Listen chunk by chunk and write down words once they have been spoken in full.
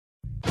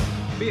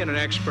Being an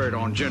expert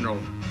on general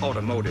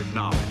automotive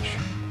knowledge,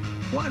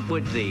 what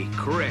would the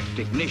correct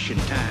ignition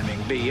timing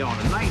be on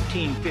a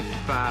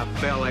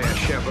 1955 Bel Air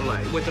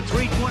Chevrolet with a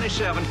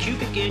 327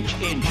 cubic inch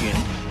engine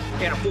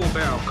and a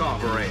 4-barrel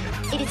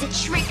carburetor? It is a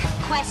trick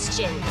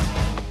question.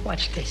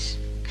 Watch this.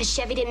 Because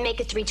Chevy didn't make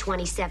a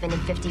 327 in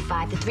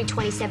 55. The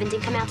 327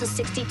 didn't come out till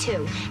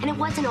 62. And it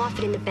wasn't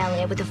offered in the Bel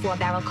Air with a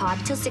 4-barrel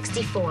carb till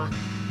 64.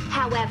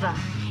 However,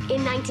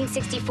 in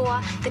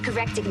 1964, the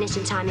correct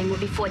ignition timing will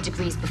be 4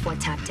 degrees before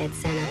top dead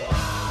center.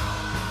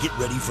 Get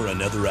ready for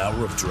another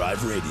hour of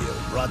Drive Radio,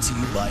 brought to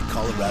you by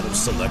Colorado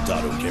Select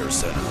Auto Care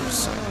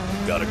Centers.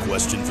 Got a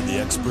question for the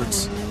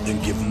experts?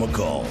 Then give them a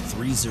call,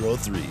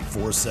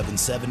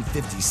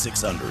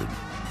 303-477-5600.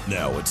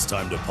 Now it's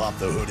time to pop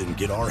the hood and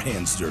get our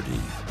hands dirty.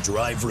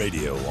 Drive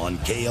Radio on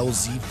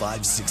KLZ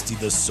 560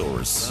 The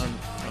Source.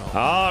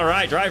 All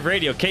right, Drive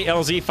Radio,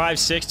 KLZ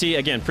 560.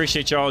 Again,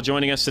 appreciate you all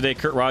joining us today.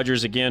 Kurt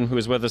Rogers, again, who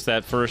was with us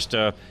that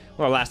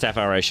last half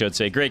hour, I should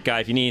say. Great guy.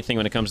 If you need anything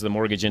when it comes to the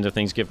mortgage end of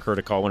things, give Kurt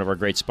a call, one of our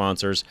great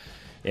sponsors.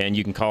 And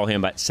you can call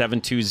him at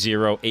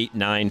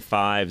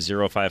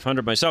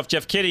 720-895-0500. Myself,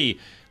 Jeff Kitty,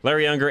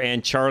 Larry Unger,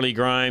 and Charlie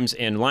Grimes.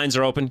 And lines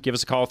are open. Give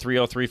us a call,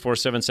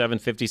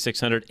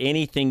 303-477-5600.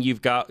 Anything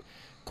you've got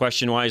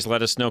question-wise,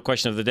 let us know.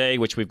 Question of the day,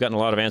 which we've gotten a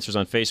lot of answers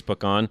on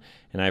Facebook on,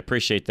 and I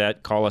appreciate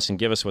that. Call us and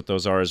give us what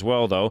those are as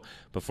well, though.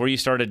 Before you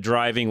started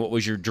driving, what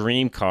was your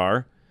dream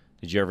car?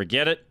 Did you ever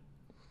get it?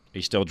 Are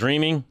you still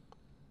dreaming?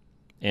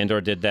 And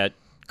or did that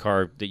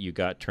car that you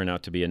got turn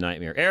out to be a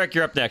nightmare? Eric,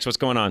 you're up next. What's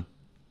going on?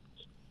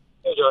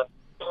 Hey, John.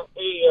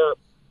 Hey,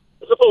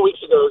 a couple of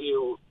weeks ago,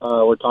 you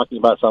were talking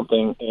about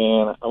something,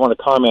 and I want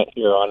to comment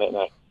here on it. And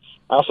I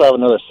also have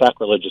another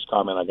sacrilegious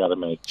comment I got to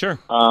make. Sure.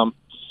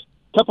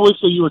 A couple of weeks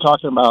ago, you were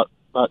talking about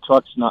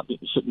trucks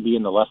shouldn't be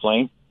in the left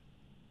lane.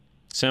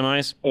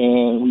 Semis?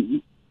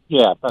 And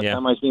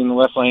semis being in the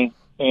left lane.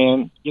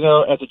 And,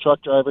 as a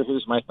truck driver,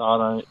 here's my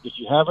thought on it. If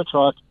you have a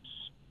truck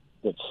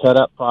that's set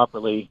up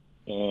properly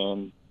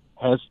and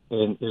is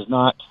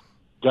not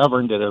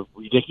governed at a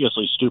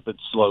ridiculously stupid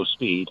slow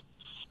speed,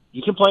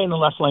 you can play in the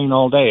left lane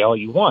all day, all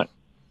you want,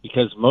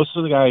 because most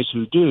of the guys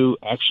who do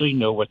actually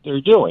know what they're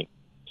doing.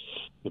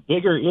 The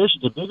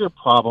bigger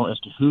problem as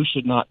to who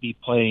should not be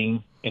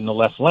playing in the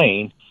left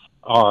lane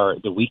are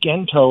the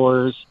weekend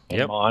towers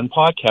and Ma and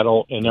Pa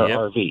Kettle in their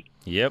RV.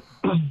 Yep.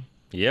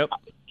 They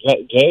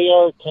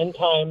are 10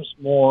 times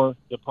more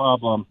the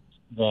problem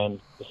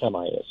than the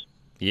semi is.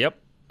 Yep.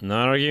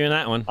 Not arguing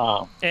that one.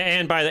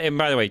 And by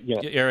the way,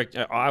 Eric,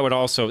 I would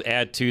also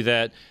add to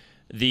that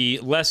the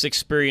less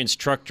experienced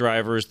truck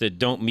drivers that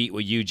don't meet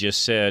what you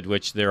just said,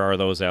 which there are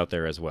those out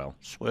there as well.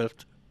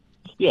 Swift.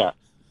 Yeah.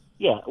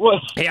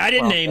 Well, hey, I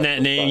didn't name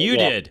that name. You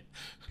did.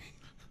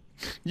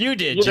 You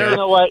did, Joe. You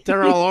know what?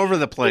 They're all over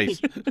the place.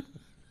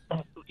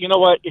 You know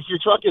what? If your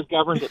truck is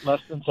governed at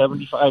less than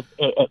 75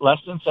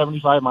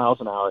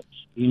 miles an hour,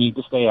 you need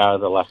to stay out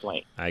of the left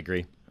lane. I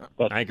agree.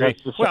 I agree.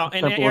 Well,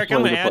 and Eric, I'm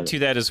going to add to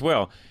that as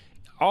well.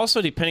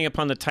 Also, depending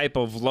upon the type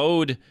of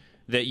load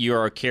that you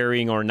are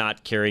carrying or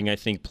not carrying, I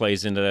think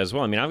plays into that as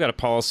well. I mean, I've got a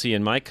policy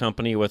in my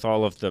company with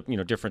all of the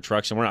different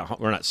trucks, and we're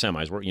not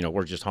semis.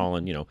 We're just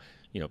hauling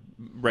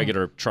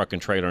regular truck and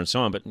trailer and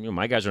so on. But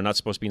my guys are not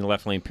supposed to be in the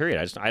left lane.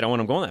 Period. I don't want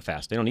them going that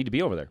fast. They don't need to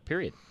be over there.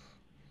 Period.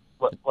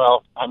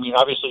 Well, I mean,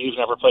 obviously you've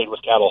never played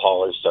with cattle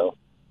haulers, so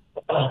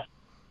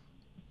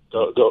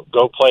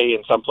go play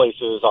in some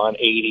places on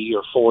 80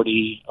 or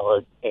 40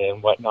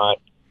 and whatnot,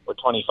 or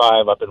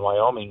 25 up in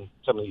Wyoming,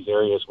 some of these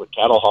areas with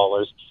cattle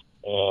haulers.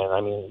 And, I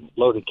mean,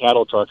 loaded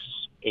cattle trucks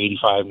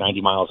 85,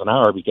 90 miles an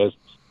hour because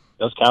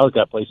those cows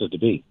got places to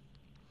be.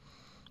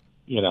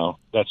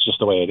 That's just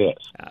the way it is.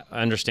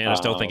 I understand. I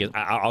still think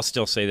I'll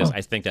still say this.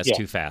 I think that's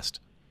too fast.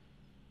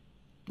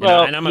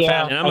 Well, I'm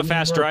a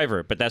fast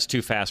driver, but that's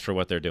too fast for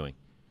what they're doing.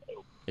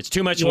 It's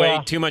too much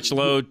weight, too much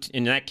load.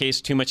 In that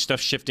case, too much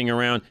stuff shifting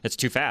around. It's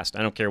too fast.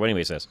 I don't care what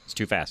anybody says. It's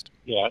too fast.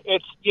 Yeah,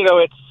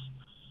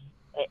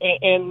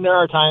 and there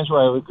are times where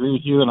I would agree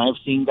with you, and I've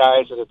seen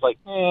guys that it's like,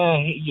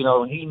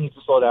 he needs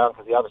to slow down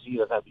because he obviously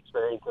doesn't have the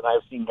experience, and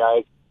I've seen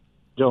guys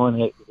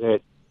doing it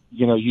that,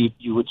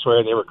 you would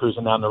swear they were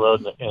cruising down the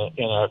road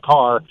in a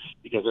car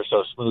because they're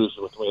so smooth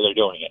with the way they're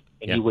doing it,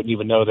 and you wouldn't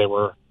even know they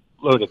were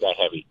loaded that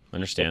heavy.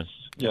 Understand.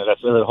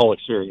 That's their whole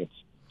experience.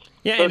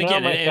 Yeah, so and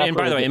again, and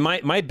by the way,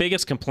 my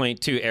biggest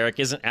complaint too, Eric,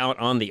 isn't out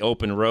on the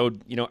open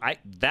road. I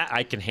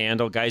can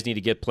handle. Guys need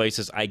to get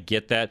places. I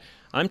get that.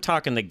 I'm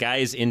talking the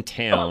guys in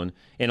town,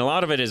 and a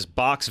lot of it is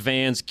box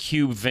vans,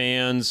 cube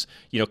vans,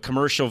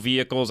 commercial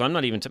vehicles. I'm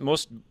not even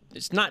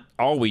it's not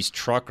always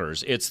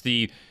truckers. It's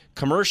the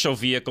commercial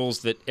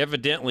vehicles that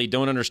evidently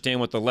don't understand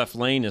what the left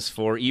lane is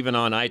for, even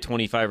on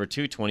I-25 or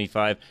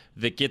 225,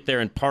 that get there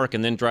and park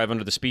and then drive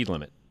under the speed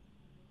limit.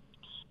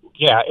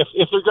 Yeah,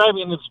 if they're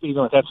driving into the speed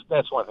limit,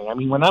 that's one thing. I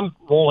mean, when I'm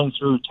rolling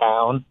through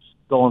town,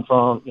 going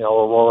from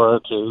Aurora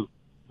to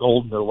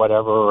Golden or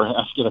whatever, or I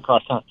have to get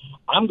across town,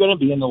 I'm going to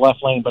be in the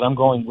left lane, but I'm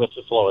going with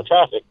the flow of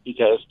traffic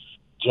because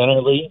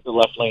generally the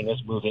left lane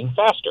is moving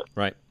faster.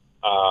 Right.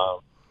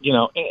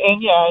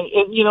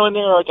 And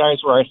there are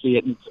times where I see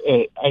it, and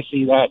I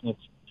see that, and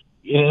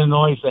it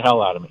annoys the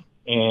hell out of me.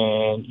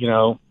 And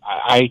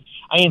I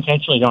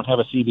intentionally don't have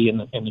a CB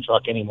in the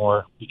truck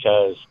anymore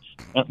because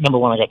number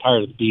one, I got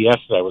tired of the BS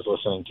that I was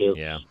listening to.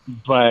 Yeah.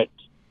 But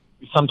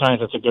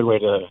sometimes it's a good way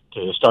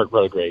to start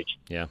road rage.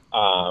 Yeah.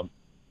 No,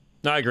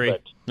 I agree.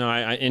 But,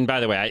 and by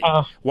the way,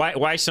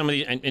 why some of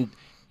these and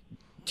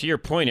to your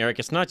point, Eric,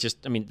 it's not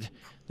just. I mean,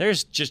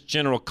 there's just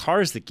general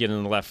cars that get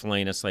in the left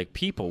lane. It's like,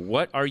 people,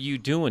 what are you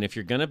doing? If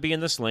you're going to be in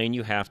this lane,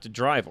 you have to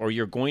drive, or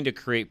you're going to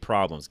create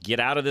problems. Get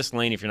out of this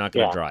lane if you're not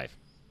going to drive.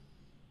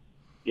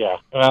 Yeah,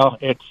 well,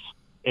 it's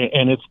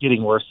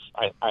getting worse.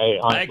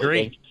 I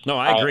agree. Think. No,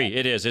 I agree.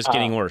 It is. It's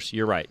getting worse.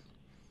 You're right.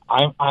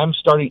 I'm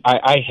starting.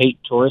 I hate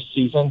tourist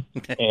season,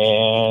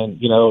 and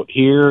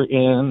here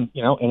in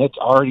and it's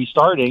already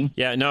starting.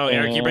 Yeah, no,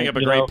 Eric, you bring up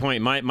a great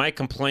point. My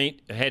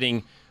complaint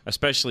heading,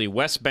 especially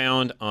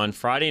westbound on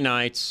Friday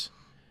nights,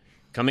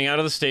 coming out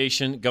of the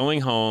station,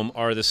 going home,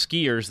 are the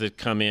skiers that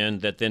come in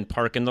that then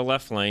park in the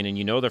left lane,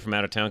 and they're from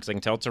out of town because I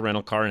can tell it's a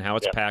rental car and how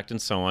it's packed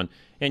and so on.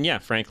 And yeah,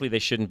 frankly, they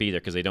shouldn't be there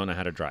because they don't know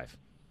how to drive.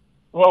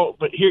 Well,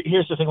 but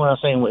here's the thing. What I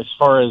was saying as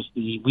far as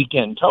the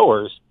weekend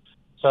towers.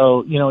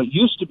 So it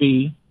used to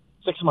be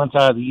 6 months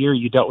out of the year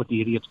you dealt with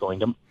the idiots going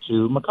to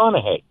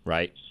McConaughey.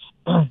 Right.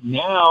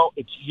 Now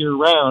it's year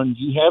round.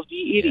 You have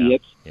the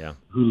idiots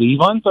who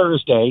leave on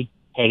Thursday,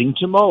 heading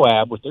to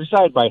Moab with their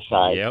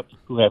side-by-side,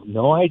 who have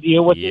no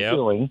idea what they're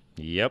doing.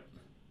 Yep.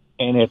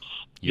 And it's,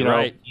 You're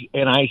right.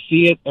 And I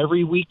see it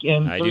every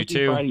weekend. I Thursday, do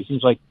too. Friday. It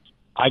seems like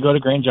I go to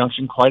Grand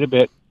Junction quite a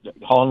bit,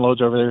 hauling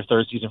loads over there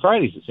Thursdays and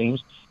Fridays, it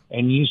seems,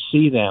 and you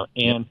see them.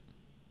 And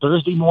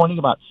Thursday morning,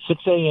 about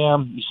 6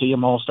 a.m., you see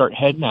them all start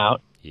heading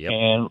out,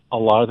 and a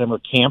lot of them are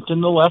camped in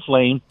the left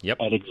lane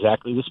at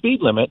exactly the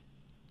speed limit.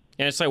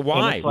 And it's like,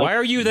 why? Why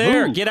are you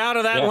there? Move. Get out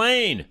of that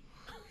lane.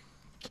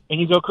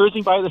 And you go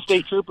cruising by the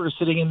state troopers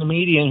sitting in the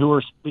median who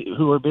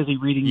are busy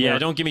reading. Yeah,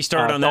 don't get me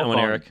started on that one,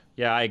 Eric.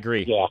 Yeah, I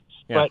agree. Yeah.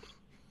 But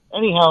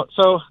anyhow,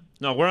 so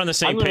no, we're on the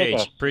same page.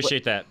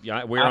 Appreciate that.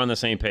 Yeah, we're on the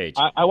same page.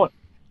 I want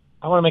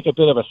to make a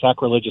bit of a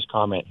sacrilegious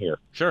comment here.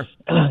 Sure.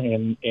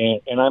 And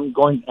I'm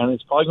going, and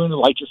it's probably going to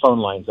light your phone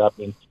lines up,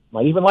 and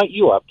might even light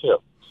you up too.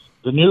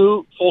 The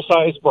new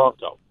full-size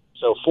Bronco.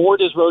 So Ford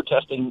is road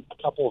testing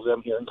a couple of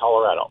them here in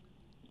Colorado.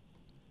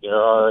 There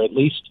are at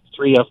least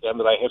 3 of them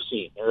that I have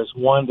seen. There's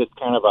one that's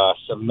kind of a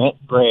cement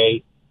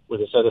gray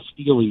with a set of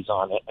steelies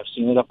on it. I've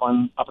seen it up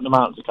in the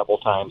mountains a couple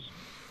of times.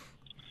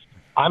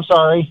 I'm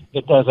sorry,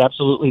 it does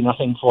absolutely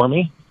nothing for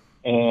me.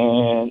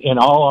 And in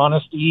all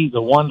honesty,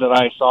 the one that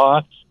I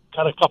saw,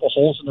 cut a couple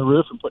holes in the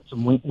roof and put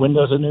some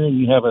windows in there, and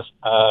you have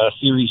a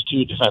Series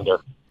 2 Defender.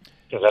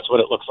 Because that's what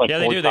it looks like. Yeah,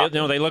 they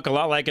do. They look a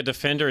lot like a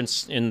Defender,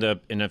 and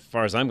as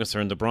far as I'm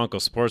concerned, the Bronco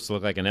Sports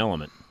look like an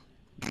Element.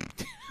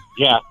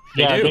 Yeah,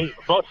 they do.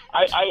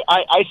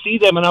 I see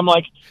them, and I'm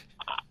like,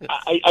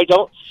 I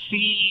don't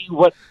see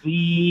what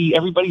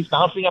everybody's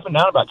bouncing up and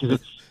down about, because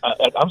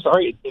I'm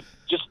sorry, it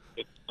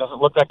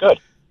doesn't look that good.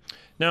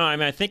 No, I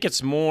mean, I think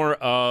it's more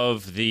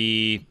of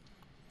the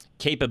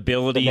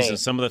capabilities and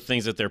some of the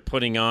things that they're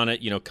putting on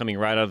it, coming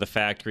right out of the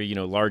factory,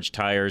 large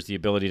tires, the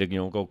ability to,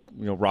 go,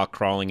 rock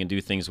crawling and do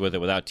things with it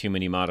without too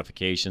many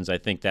modifications. I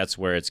think that's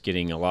where it's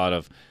getting a lot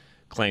of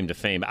claim to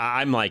fame.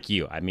 I'm like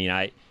you. I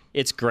mean,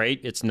 it's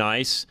great. It's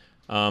nice.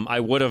 I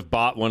would have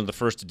bought one of the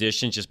first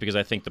editions just because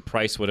I think the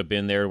price would have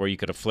been there where you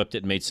could have flipped it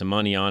and made some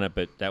money on it,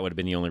 but that would have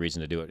been the only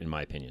reason to do it, in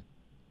my opinion.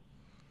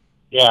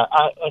 Yeah,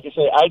 like I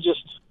say,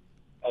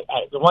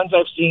 the ones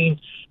I've seen,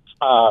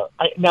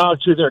 now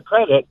to their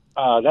credit,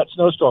 that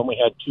snowstorm we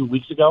had 2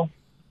 weeks ago,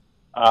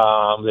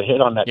 that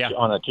hit on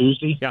on a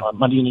Tuesday, on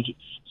Monday and Tuesday.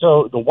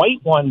 So the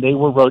white one, they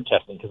were road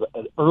testing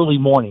early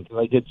morning, because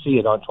I did see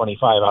it on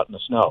 25 out in the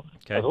snow.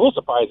 Okay. I was a little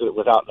surprised that it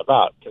was out and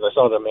about because I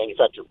saw the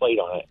manufacturer plate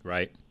on it.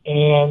 Right.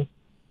 And,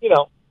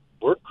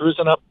 we're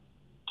cruising up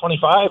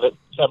 25 at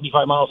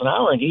 75 miles an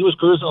hour, and he was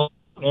cruising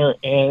there,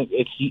 and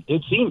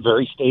it seemed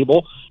very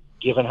stable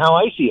given how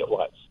icy it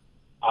was.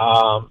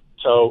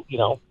 So,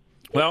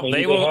 well,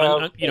 they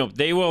will,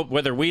 they will,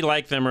 whether we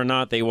like them or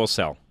not, they will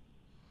sell.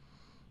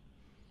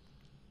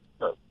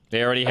 Sure.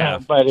 They already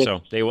have,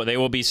 so they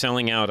will be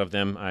selling out of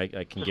them. I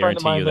can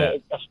guarantee you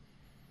that.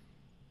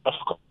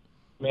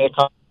 Made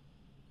a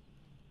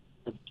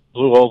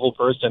blue oval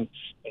person,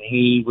 and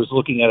he was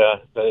looking at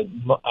the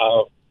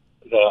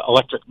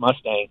electric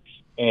Mustang,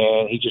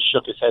 and he just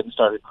shook his head and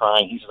started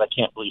crying. He said, "I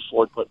can't believe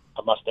Ford put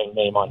a Mustang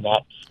name on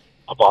that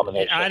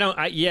abomination."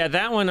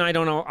 That one I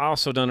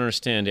also don't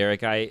understand,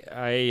 Eric.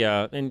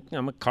 And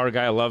I'm a car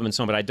guy. I love them and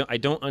so on, but I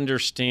don't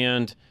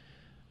understand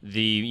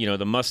the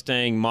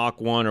Mustang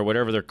Mach 1 or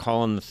whatever they're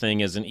calling the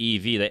thing as an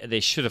EV. They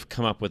should have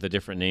come up with a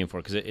different name for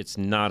it, because it's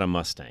not a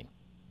Mustang.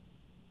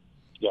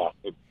 Yeah,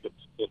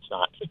 it's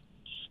not.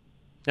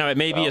 Now, it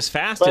may be as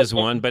fast as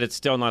one, but it's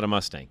still not a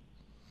Mustang.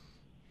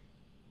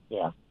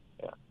 Yeah.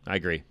 I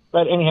agree.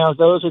 But anyhow,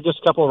 those are just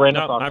a couple of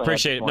random thoughts. I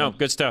appreciate it. No,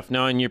 good stuff.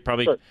 No, and you're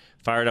probably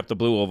fired up the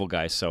blue oval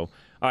guys. So, all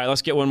right,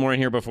 let's get one more in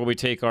here before we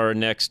take our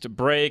next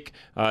break.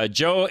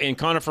 Joe in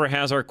Conifer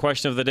has our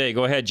question of the day.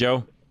 Go ahead,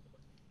 Joe.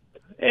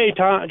 Hey,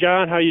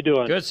 John. How you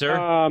doing? Good,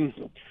 sir.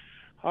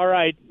 All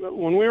right.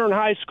 When we were in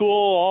high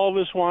school, all of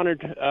us wanted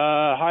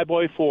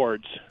highboy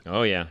Fords.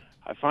 Oh, yeah.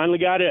 I finally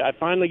got it. I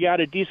finally got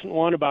a decent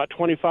one about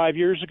 25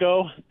 years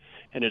ago,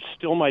 and it's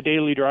still my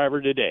daily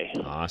driver today.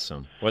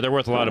 Awesome. Well, they're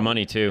worth a lot of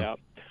money, too.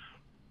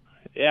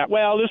 Yeah.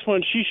 Well, this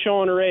one, she's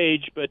showing her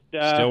age, but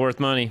still worth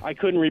money. I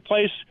couldn't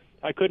replace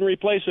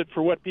it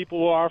for what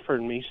people were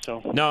offering me.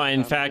 So no,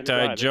 in fact,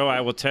 Joe,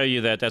 I will tell you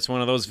that's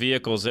one of those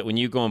vehicles that when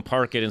you go and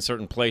park it in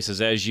certain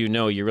places, as you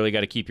know, you really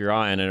got to keep your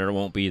eye on it or it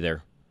won't be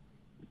there.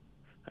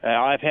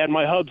 I've had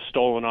my hub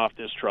stolen off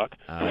this truck.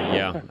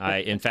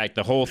 In fact,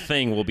 the whole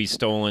thing will be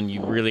stolen.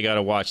 You really got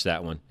to watch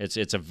that one.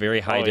 It's a very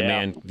high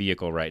demand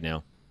vehicle right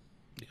now.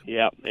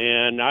 Yeah,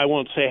 and I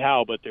won't say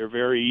how, but they're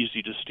very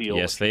easy to steal.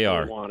 Yes, they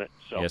are. Want it,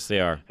 so. Yes, they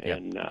are.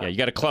 And, you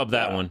got to club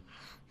that one.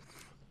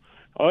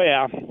 Oh,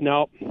 yeah.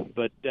 No,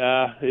 but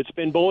it's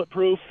been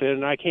bulletproof,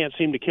 and I can't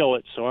seem to kill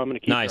it, so I'm going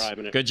to keep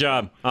driving it. Good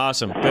job.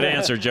 Awesome. Good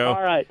answer, Joe.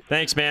 All right.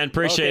 Thanks, man.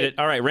 Appreciate it.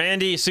 All right,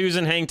 Randy,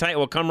 Susan, hang tight.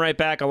 We'll come right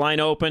back. A line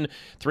open,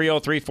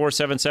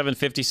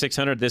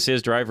 303-477-5600. This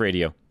is Drive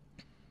Radio.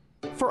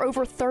 For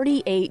over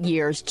 38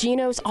 years,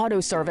 Geno's Auto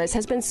Service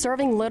has been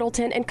serving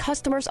Littleton and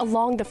customers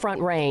along the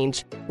Front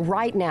Range.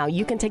 Right now,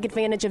 you can take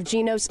advantage of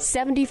Geno's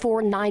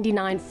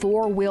 $74.99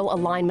 four-wheel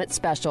alignment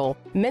special.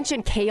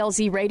 Mention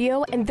KLZ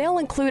Radio, and they'll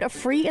include a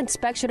free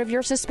inspection of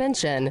your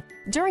suspension.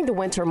 During the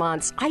winter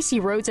months,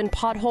 icy roads and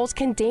potholes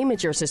can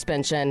damage your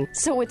suspension,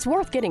 so it's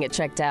worth getting it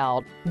checked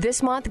out.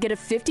 This month, get a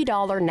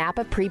 $50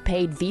 Napa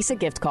prepaid Visa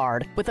gift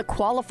card with a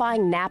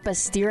qualifying Napa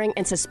steering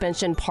and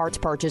suspension parts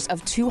purchase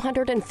of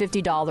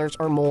 $250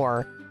 or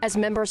more. As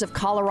members of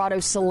Colorado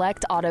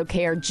Select Auto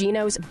Care,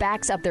 Geno's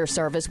backs up their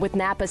service with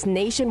Napa's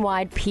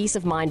nationwide peace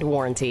of mind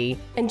warranty.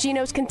 And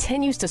Geno's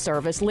continues to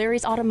service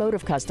Larry's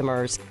automotive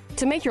customers.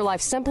 To make your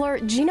life simpler,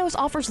 Geno's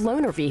offers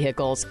loaner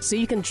vehicles so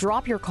you can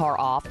drop your car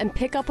off and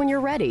pick up when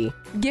you're ready.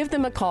 Give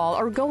them a call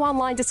or go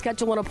online to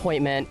schedule an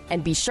appointment,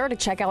 and be sure to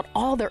check out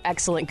all their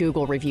excellent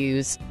Google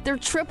reviews. They're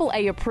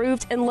AAA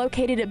approved and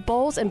located at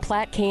Bowles and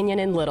Platte Canyon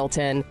in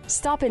Littleton.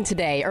 Stop in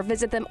today or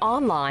visit them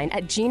online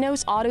at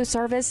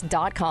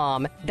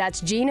genosautoservice.com.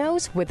 That's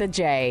Geno's with a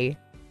J.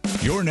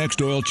 Your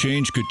next oil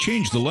change could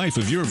change the life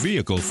of your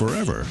vehicle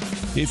forever.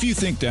 If you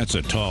think that's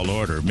a tall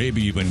order,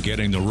 maybe you've been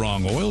getting the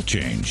wrong oil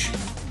change.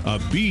 A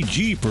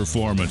BG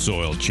Performance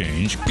oil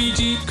change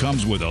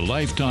comes with a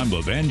lifetime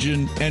of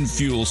engine and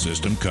fuel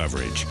system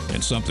coverage.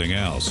 And something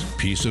else,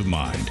 peace of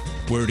mind.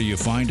 Where do you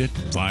find it?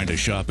 Find a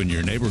shop in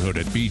your neighborhood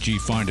at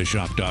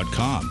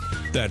bgfindashop.com.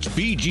 That's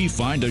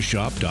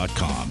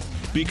bgfindashop.com.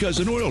 Because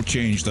an oil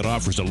change that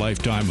offers a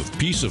lifetime of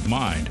peace of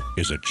mind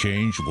is a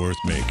change worth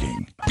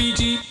making.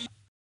 BG.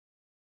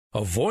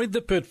 Avoid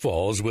the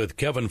pitfalls with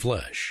Kevin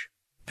Flesh.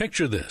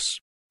 Picture this.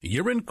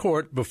 You're in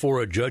court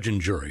before a judge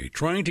and jury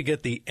trying to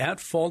get the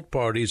at-fault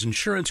party's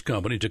insurance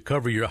company to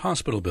cover your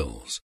hospital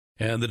bills,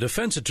 and the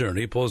defense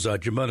attorney pulls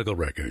out your medical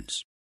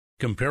records.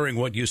 Comparing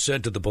what you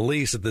said to the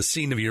police at the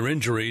scene of your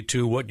injury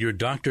to what your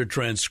doctor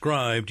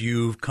transcribed,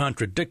 you've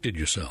contradicted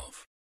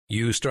yourself.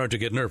 You start to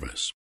get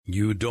nervous.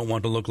 You don't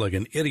want to look like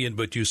an idiot,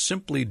 but you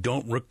simply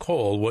don't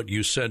recall what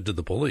you said to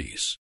the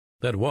police.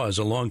 That was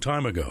a long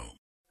time ago.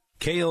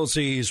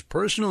 KLZ's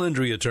personal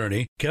injury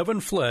attorney, Kevin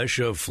Flesh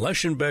of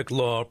Flesh & Beck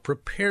Law,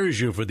 prepares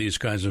you for these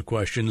kinds of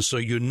questions so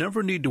you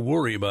never need to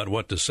worry about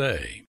what to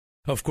say.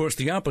 Of course,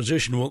 the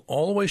opposition will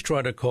always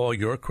try to call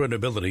your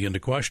credibility into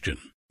question.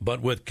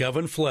 But with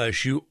Kevin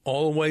Flesh, you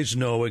always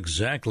know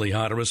exactly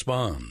how to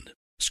respond.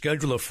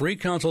 Schedule a free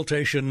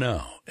consultation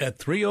now at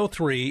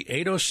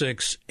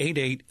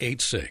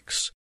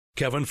 303-806-8886.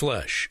 Kevin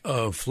Flesh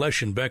of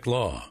Flesh & Beck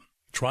Law.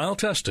 Trial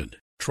tested,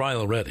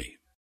 trial ready.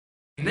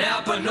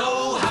 Napa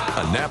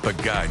know-how. A Napa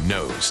guy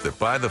knows that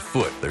by the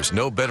foot, there's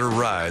no better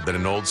ride than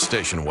an old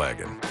station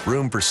wagon.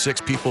 Room for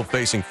 6 people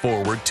facing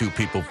forward, 2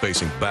 people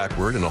facing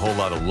backward, and a whole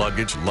lot of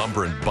luggage,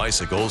 lumber, and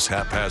bicycles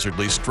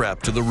haphazardly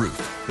strapped to the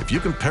roof. If you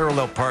can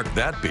parallel park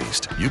that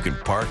beast, you can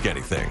park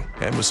anything.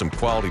 And with some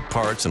quality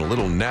parts and a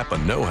little Napa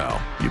know-how,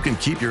 you can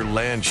keep your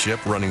land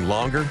ship running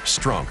longer,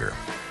 stronger.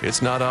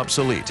 It's not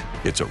obsolete.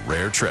 It's a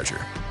rare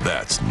treasure.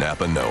 That's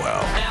Napa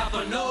know-how.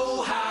 Napa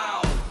know-how.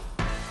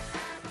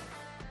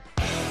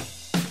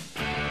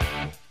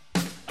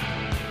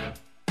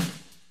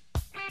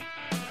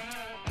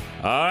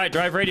 All right,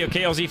 Drive Radio,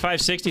 KLZ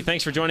 560.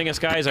 Thanks for joining us,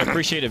 guys. I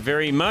appreciate it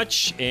very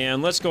much.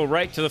 And let's go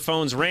right to the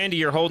phones. Randy,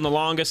 you're holding the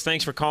longest.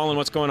 Thanks for calling.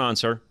 What's going on,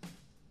 sir?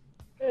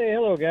 Hey,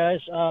 hello, guys.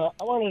 I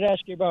wanted to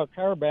ask you about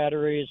car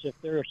batteries, if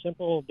they're a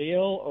simple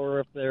deal or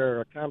if they're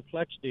a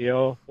complex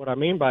deal. What I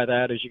mean by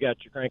that is you got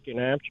your cranking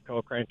amps, your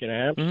co-cranking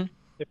amps. Mm-hmm.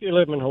 If you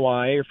live in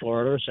Hawaii or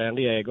Florida or San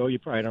Diego, you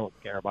probably don't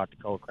care about the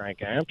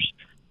co-crank amps.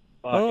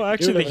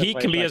 Actually, the heat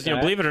can be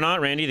believe it or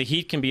not, Randy, the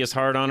heat can be as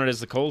hard on it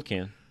as the cold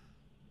can.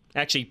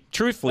 Actually,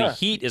 truthfully,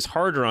 heat is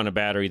harder on a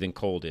battery than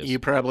cold is. You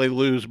probably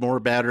lose more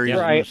batteries in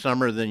the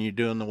summer than you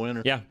do in the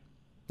winter. Yeah.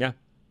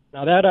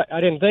 Now, that I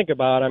didn't think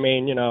about. I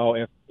mean,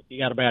 if you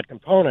got a bad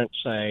component,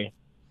 say,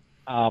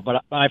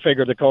 but I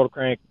figured the cold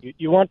crank,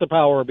 you want the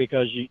power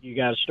because you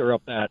got to stir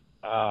up that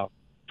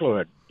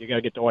fluid. You got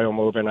to get the oil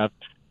moving.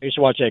 I used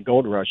to watch that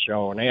Gold Rush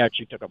show, and they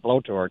actually took a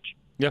blowtorch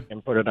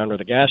and put it under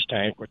the gas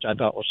tank, which I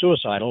thought was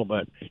suicidal,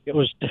 but it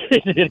was.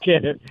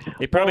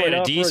 They probably had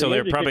a diesel.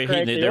 They're probably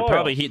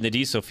heating the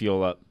diesel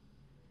fuel up.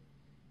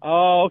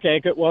 Oh,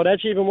 okay. Good. Well,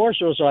 that's even more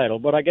suicidal.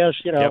 But I guess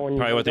when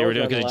probably what they were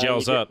doing because it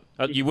gels up.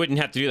 You wouldn't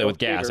have to do that with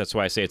gas. Bigger. That's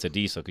why I say it's a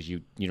diesel, because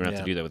you don't have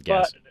to do that with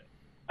gas. But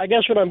I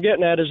guess what I'm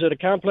getting at, is it a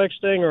complex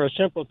thing or a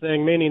simple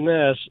thing? Meaning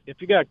this: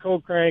 if you got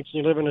cold cranks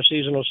and you live in a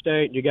seasonal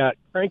state, and you got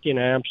cranking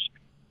amps.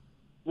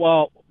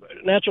 Well,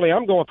 naturally,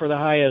 I'm going for the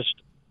highest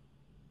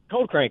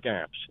cold crank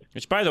amps.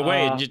 Which, by the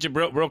way, just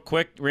real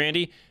quick,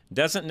 Randy,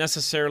 doesn't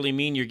necessarily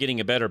mean you're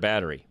getting a better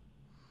battery.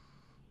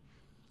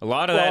 A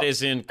lot of that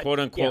is in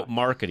quote-unquote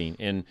marketing,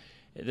 and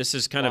this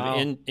is kind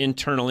of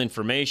internal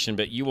information,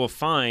 but you will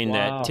find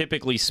that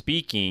typically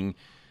speaking,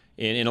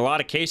 in a lot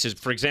of cases,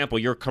 for example,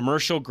 your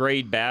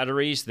commercial-grade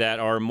batteries that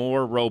are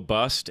more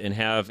robust and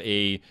have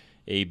a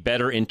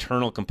better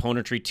internal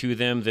componentry to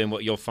them than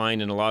what you'll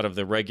find in a lot of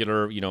the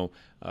regular,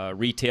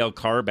 retail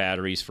car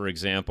batteries, for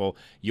example,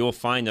 you'll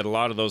find that a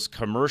lot of those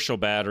commercial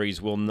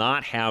batteries will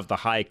not have the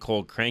high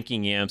cold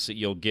cranking amps that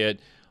you'll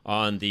get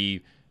on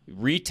the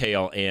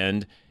retail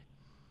end,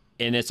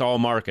 and it's all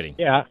marketing.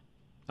 Yeah.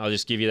 I'll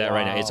just give you that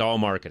right now. It's all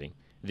marketing.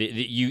 I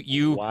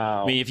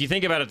mean, if you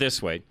think about it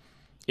this way,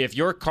 if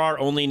your car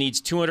only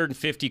needs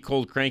 250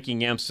 cold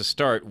cranking amps to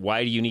start,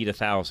 why do you need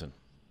 1,000?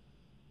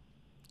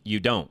 You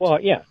don't.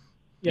 Well, yeah.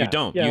 You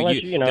don't. Yeah,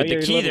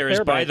 the key there is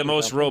buy the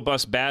most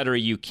robust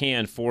battery you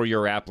can for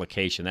your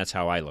application. That's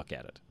how I look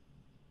at it.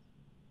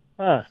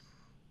 Huh.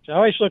 So I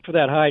always look for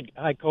that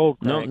high cold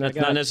crank. No, that's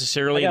not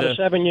necessarily a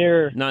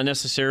 7-year. Not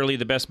necessarily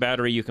the best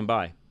battery you can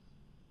buy.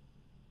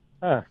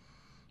 Huh.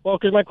 Well,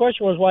 because my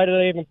question was, why do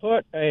they even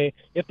put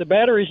if the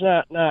battery's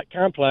not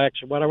complex?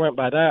 What I went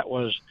by that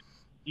was,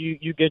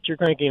 you get your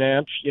cranking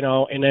amps,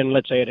 and then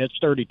let's say it hits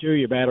 32,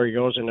 your battery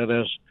goes into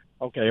this.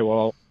 Okay,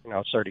 well,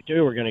 it's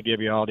 32. We're going to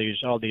give you all these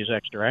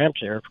extra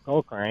amps here for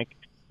cold crank.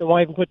 Then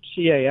why even put the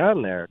CA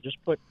on there? Just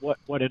put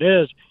what it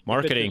is.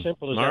 Marketing,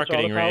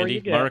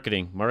 Randy.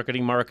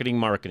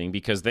 Marketing.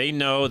 Because they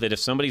know that if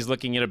somebody's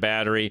looking at a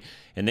battery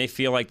and they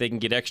feel like they can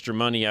get extra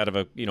money out of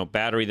a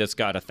battery that's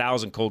got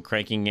 1,000 cold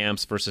cranking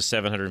amps versus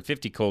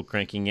 750 cold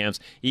cranking amps,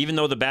 even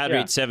though the battery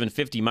at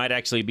 750 might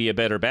actually be a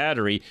better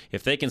battery,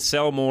 if they can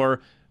sell more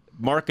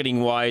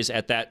marketing-wise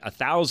at that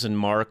 1,000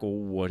 mark,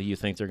 what do you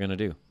think they're going to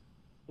do?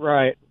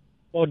 Right.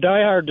 Well,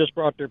 DieHard just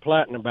brought their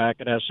Platinum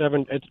back. It has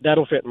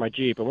that'll fit in my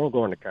Jeep. It won't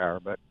go in the car,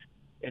 but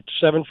it's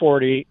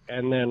 740.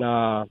 And then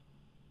I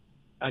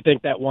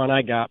think that one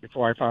I got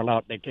before I found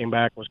out they came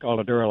back was called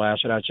a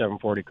Duralast. It had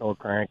 740 cold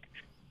crank.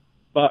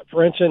 But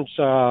for instance,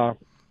 I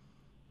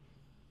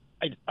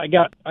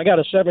got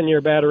a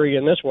 7-year battery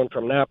in this one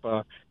from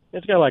Napa.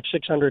 It's got like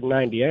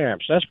 690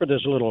 amps. That's for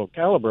this little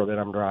Caliber that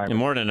I'm driving. And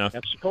more than enough.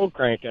 That's cold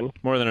cranking.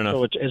 More than enough.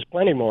 So it's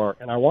plenty more,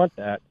 and I want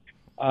that.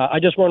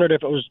 I just wondered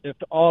if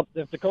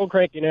the cold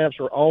cranking amps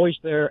were always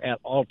there at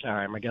all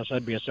time. I guess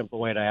that'd be a simple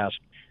way to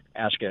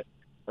ask it.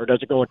 Or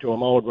does it go into a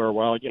mode where,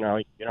 you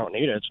don't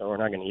need it, so we're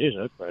not going to use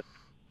it?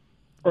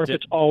 Or if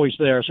it's always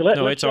there. So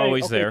it's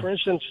always there. For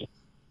instance,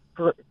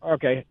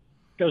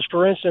 because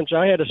for instance,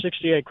 I had a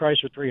 '68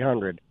 Chrysler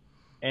 300,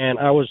 and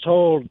I was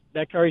told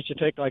that car used to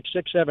take like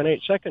 6, 7, 8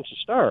 seconds to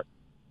start.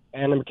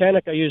 And the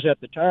mechanic I used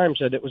at the time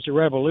said it was a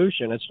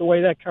revolution. It's the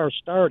way that car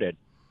started.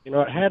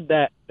 It had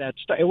that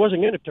it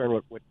wasn't going to turn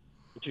with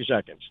 2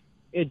 seconds.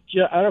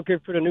 I don't care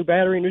if you put a new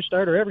battery, new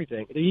starter,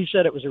 everything. He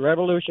said it was a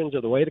revolution to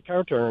the way the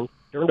car turned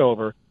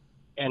over,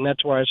 and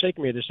that's why it's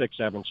taking me the 6,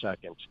 7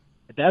 seconds.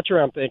 But that's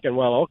where I'm thinking,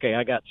 well, okay,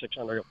 I got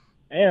 600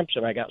 amps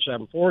and I got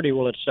 740.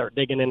 Will it start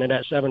digging into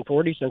that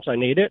 740 since I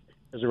need it?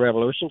 Because the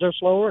revolutions are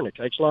slower and it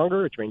takes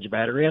longer, which means the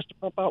battery has to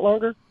pump out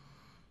longer?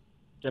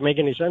 Does that make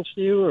any sense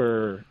to you,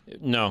 or?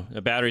 No,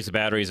 a battery's a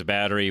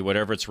battery,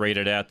 whatever it's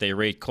rated at. They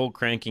rate cold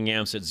cranking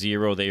amps at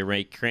 0. They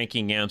rate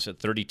cranking amps at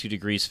 32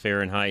 degrees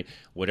Fahrenheit.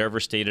 Whatever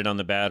stated on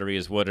the battery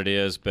is what it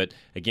is. But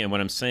again,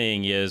 what I'm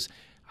saying is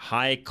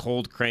high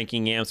cold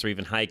cranking amps or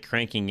even high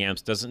cranking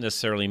amps doesn't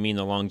necessarily mean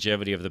the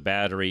longevity of the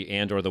battery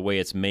and or the way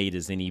it's made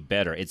is any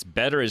better. It's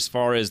better as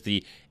far as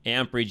the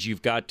amperage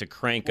you've got to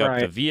crank up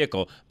the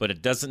vehicle, but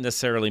it doesn't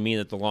necessarily mean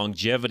that the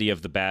longevity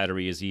of the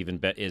battery is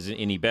is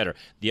any better.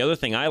 The other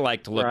thing I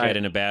like to look at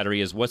in a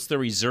battery is what's the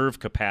reserve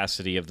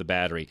capacity of the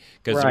battery,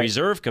 because the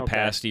reserve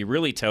capacity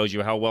really tells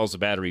you how well is the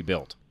battery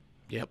built.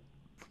 Yep.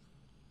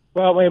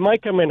 Well, it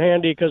might come in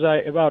handy because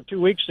about 2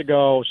 weeks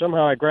ago,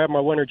 somehow I grabbed my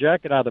winter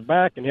jacket out of the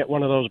back and hit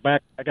one of those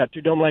back. I got 2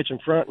 dome lights in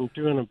front and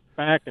 2 in the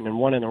back and then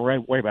 1 in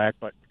the way back.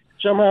 But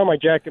somehow my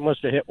jacket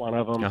must have hit one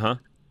of them.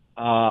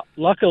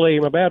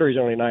 Luckily, my battery's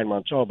only 9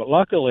 months old, but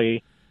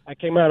luckily I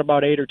came out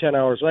about 8 or 10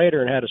 hours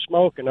later and had a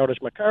smoke and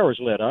noticed my car was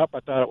lit up.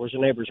 I thought it was a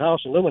neighbor's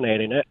house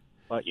illuminating it,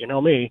 but you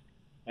know me,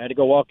 I had to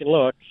go walk and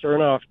look. Sure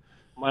enough,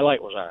 my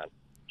light was on.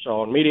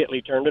 So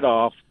immediately turned it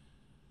off.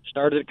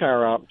 Started the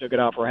car up and took it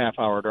out for a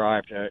half-hour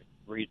drive to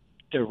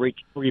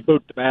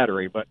reboot the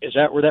battery. But is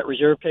that where that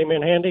reserve came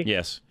in handy?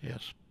 Yes.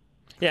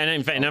 Yeah, and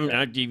in fact,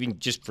 I'm even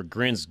just for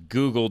grins,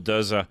 Google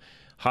does a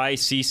high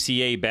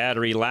CCA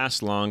battery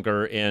last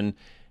longer, and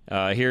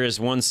Here is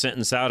one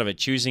sentence out of it.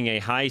 Choosing a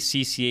high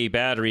CCA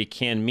battery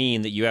can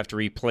mean that you have to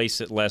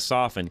replace it less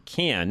often.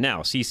 Can.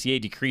 Now,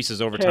 CCA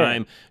decreases over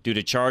time due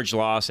to charge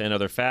loss and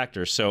other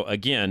factors. So,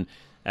 again,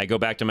 I go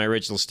back to my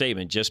original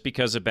statement. Just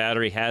because a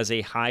battery has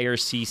a higher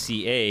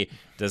CCA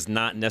does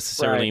not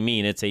necessarily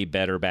mean it's a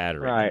better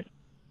battery. Right.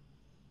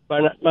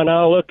 But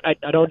now, look, I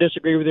don't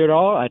disagree with you at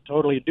all. I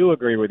totally do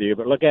agree with you.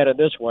 But look at it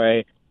this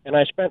way, and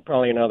I spent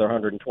probably another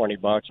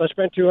 $120. I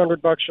spent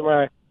 $200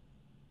 for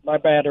my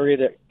battery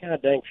that,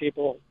 God dang,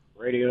 people,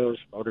 radios,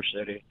 Motor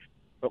City,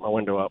 put my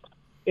window up.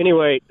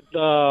 Anyway,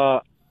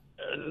 the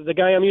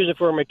guy I'm using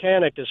for a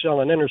mechanic is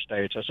selling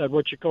interstates. I said,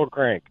 what's your cold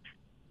crank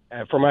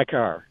for my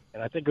car?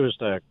 And I think it was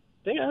I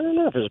don't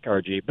know if it was a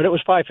car Jeep, but it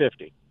was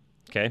 $550.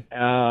 Okay.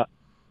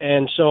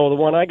 And so the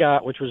one I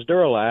got, which was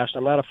Duralast,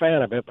 I'm not a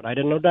fan of it, but I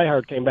didn't know Die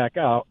Hard came back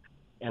out,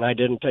 and I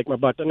didn't take my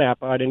butt to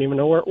Napa. I didn't even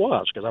know where it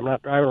was because I'm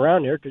not driving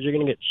around here because you're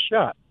going to get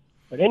shot.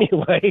 But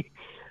anyway,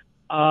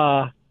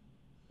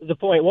 the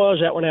point was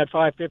that one had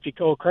 550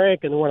 cold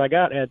crank, and the one I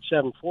got had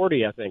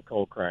 740, I think,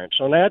 cold crank.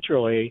 So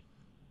naturally,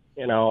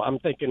 I'm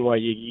thinking, well,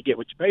 you get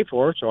what you pay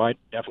for. So I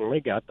definitely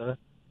got the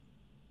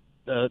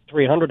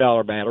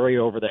 $300 battery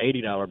over the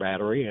 $80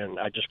 battery, and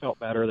I just felt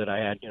better that I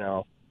had,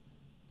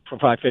 from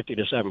 550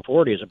 to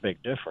 740 is a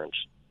big difference.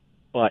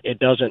 But it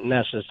doesn't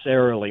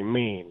necessarily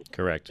mean.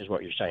 Correct. Is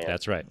what you're saying.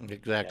 That's right.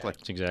 Exactly.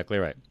 That's exactly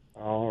right.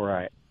 All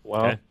right.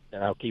 Well,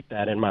 then I'll keep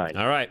that in mind.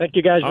 All right. Thank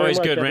you guys very much. Always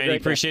good, Randy.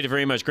 Appreciate it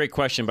very much. Great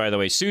question, by the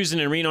way. Susan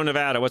in Reno,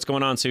 Nevada. What's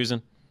going on,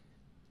 Susan?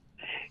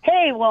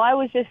 Hey, well, I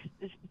was just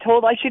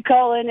told I should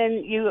call in,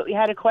 and you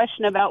had a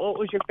question about what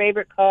was your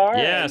favorite car.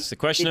 Yes, the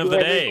question of the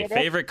day.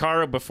 Favorite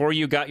car before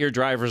you got your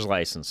driver's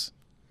license?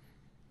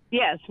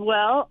 Yes,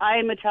 well,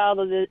 I'm a child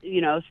of the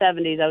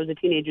 70s. I was a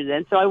teenager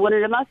then, so I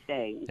wanted a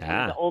Mustang,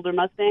 the older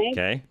Mustang.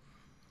 Okay.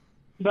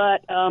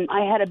 But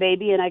I had a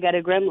baby, and I got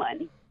a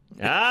Gremlin.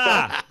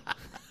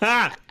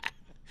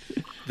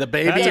 The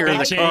baby or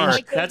the car?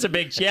 That's a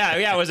big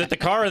yeah. Was it the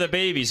car or the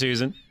baby,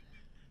 Susan?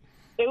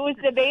 It was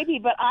the baby,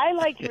 but I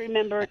like to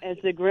remember it as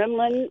the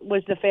Gremlin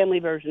was the family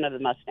version of the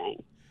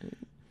Mustang.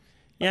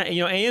 Yeah,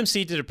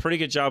 AMC did a pretty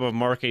good job of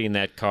marketing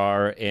that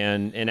car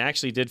and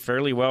actually did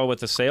fairly well with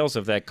the sales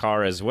of that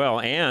car as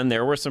well. And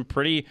there were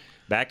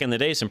back in the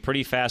day, some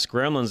pretty fast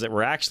Gremlins that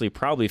were actually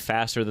probably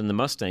faster than the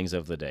Mustangs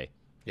of the day.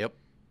 Yep.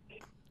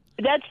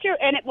 That's true.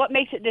 And what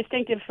makes it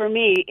distinctive for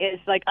me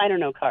is, I don't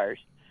know cars.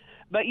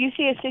 But you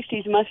see a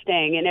 60s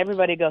Mustang, and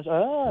everybody goes,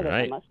 oh,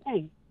 that's a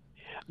Mustang.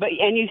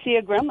 And you see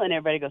a Gremlin,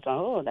 everybody goes,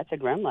 oh, that's a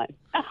Gremlin.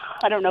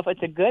 I don't know if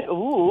it's a good,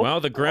 Well,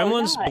 the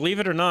Gremlins, believe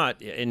it or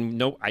not, and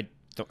no,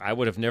 I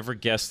would have never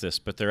guessed this,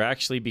 but they're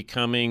actually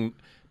becoming,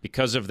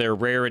 because of their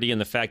rarity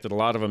and the fact that a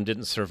lot of them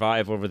didn't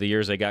survive over the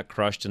years, they got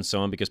crushed and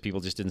so on because people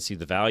just didn't see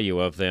the value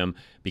of them.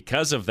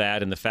 Because of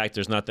that and the fact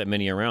there's not that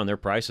many around, their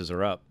prices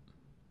are up.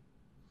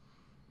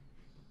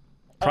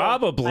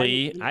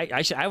 Probably,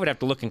 I would have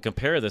to look and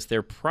compare this.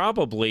 They're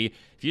probably,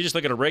 if you just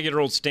look at a regular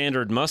old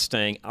standard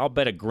Mustang, I'll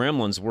bet a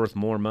Gremlin's worth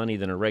more money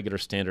than a regular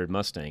standard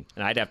Mustang.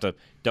 And I'd have to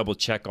double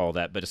check all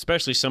that, but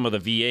especially some of the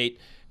V8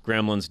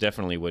 Gremlins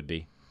definitely would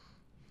be.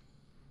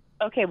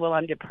 Okay, well,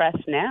 I'm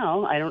depressed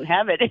now. I don't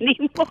have it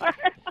anymore.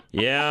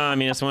 Yeah, I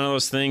mean, it's one of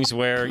those things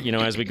where,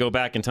 as we go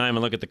back in time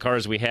and look at the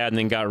cars we had and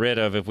then got rid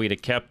of, if we'd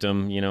have kept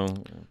them,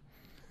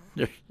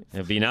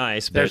 it'd be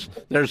nice. But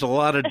there's a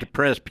lot of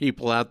depressed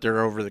people out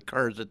there over the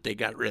cars that they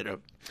got rid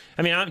of.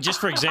 I mean, just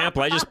for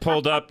example, I just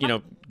pulled up,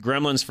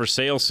 Gremlins for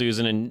sale,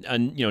 Susan,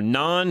 and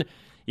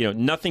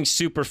nothing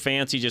super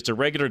fancy, just a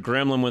regular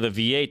Gremlin with a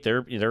V8.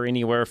 They're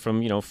anywhere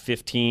from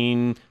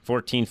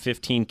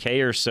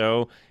 15K or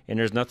so, and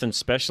there's nothing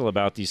special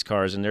about these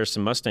cars. And there's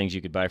some Mustangs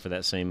you could buy for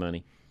that same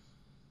money.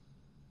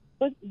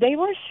 But they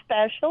were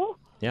special.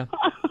 Yeah.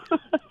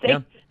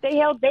 They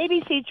held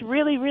baby seats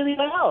really, really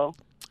well.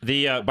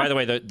 By the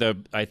way,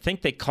 I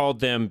think they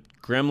called them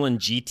Gremlin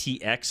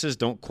GTXs.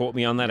 Don't quote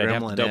me on that. I'd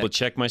have to double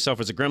check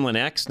myself. It's a Gremlin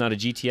X, not a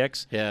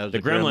GTX. Yeah, the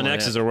Gremlin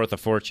Xs are worth a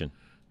fortune.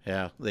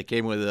 Yeah, they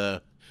came with I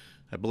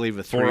believe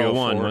a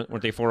 401.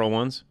 Weren't they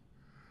 401s?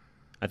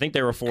 I think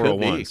they were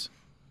 401s.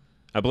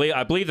 I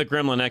believe the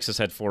Gremlin Xs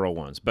had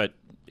 401s, but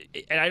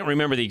I don't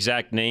remember the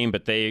exact name.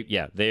 But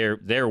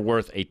they're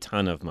worth a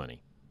ton of money.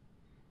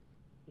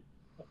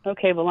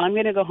 Okay, well, I'm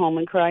going to go home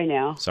and cry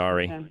now.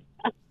 Sorry. And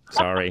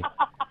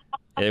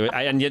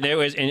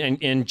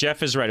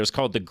Jeff is right. It was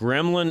called the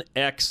Gremlin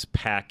X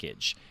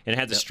package, and it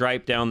had the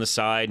stripe down the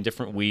side, and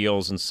different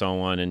wheels, and so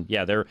on. And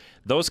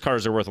those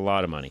cars are worth a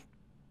lot of money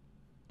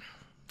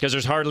because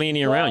there's hardly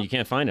any around. You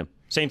can't find them.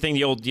 Same thing.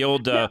 The old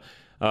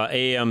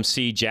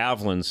AMC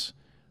Javelins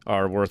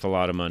are worth a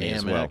lot of money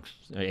as well.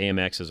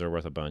 AMXs are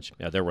worth a bunch.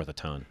 Yeah, they're worth a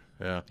ton.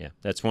 Yeah.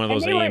 That's one of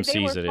those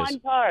AMCs that is. Fun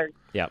cars.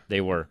 Yeah,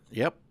 they were.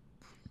 Yep.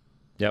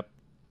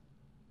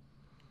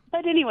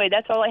 But anyway,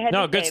 that's all I had to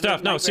say. No, good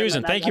stuff. No,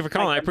 Susan, thank you for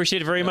calling. I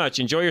appreciate it very much.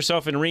 Enjoy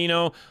yourself in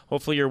Reno.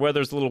 Hopefully your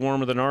weather's a little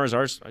warmer than ours.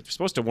 Ours is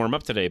supposed to warm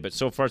up today, but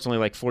so far it's only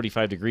like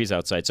 45 degrees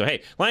outside. So,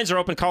 hey, lines are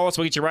open. Call us.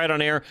 We'll get you right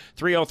on air.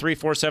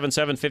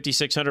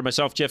 303-477-5600.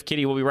 Myself, Jeff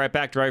Kitty. We'll be right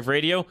back. Drive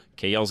Radio,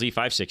 KLZ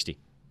 560.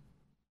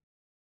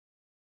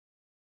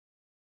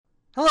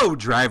 Hello,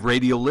 Drive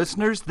Radio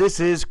listeners.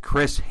 This is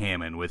Chris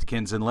Hammond with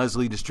Kins and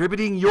Leslie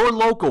Distributing, your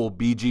local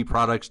BG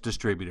Products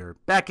distributor.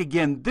 Back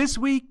again this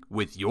week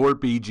with your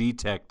BG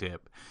Tech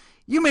Tip.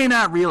 You may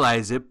not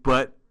realize it,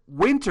 but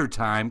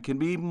wintertime can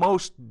be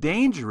most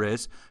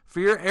dangerous for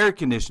your air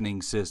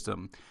conditioning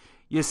system.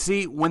 You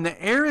see, when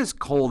the air is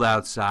cold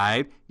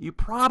outside, you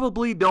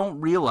probably don't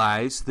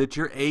realize that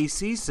your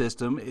AC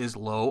system is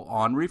low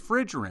on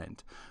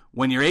refrigerant.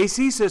 When your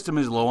AC system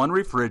is low on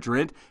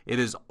refrigerant, it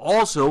is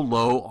also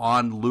low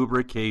on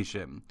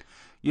lubrication.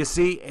 You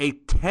see, a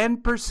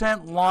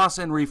 10% loss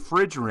in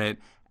refrigerant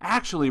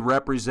actually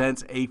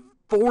represents a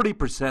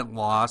 40%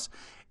 loss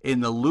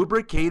in the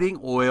lubricating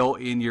oil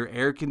in your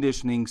air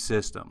conditioning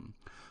system.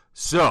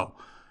 So,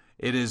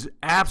 it is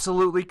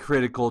absolutely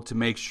critical to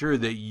make sure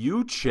that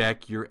you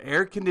check your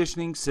air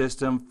conditioning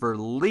system for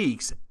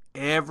leaks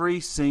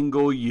every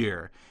single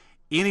year.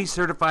 Any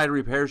certified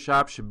repair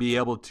shop should be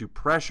able to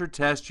pressure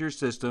test your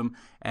system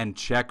and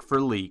check for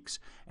leaks.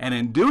 And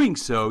in doing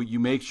so, you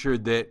make sure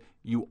that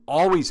you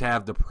always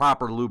have the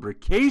proper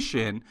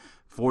lubrication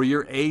for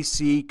your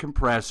AC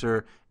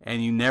compressor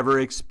and you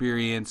never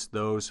experience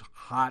those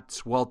hot,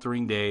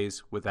 sweltering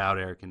days without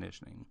air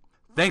conditioning.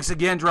 Thanks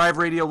again, Drive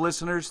Radio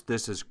listeners.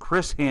 This is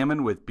Chris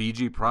Hammond with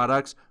BG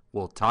Products.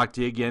 We'll talk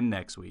to you again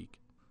next week.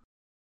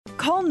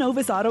 Call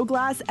Novus Auto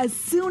Glass as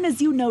soon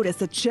as you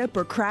notice a chip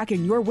or crack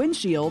in your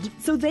windshield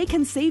so they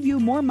can save you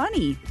more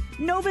money.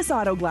 Novus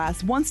Auto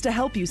Glass wants to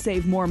help you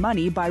save more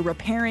money by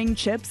repairing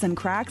chips and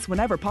cracks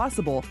whenever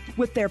possible.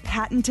 With their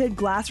patented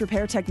glass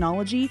repair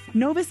technology,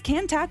 Novus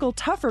can tackle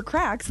tougher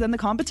cracks than the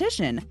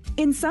competition.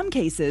 In some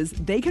cases,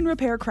 they can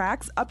repair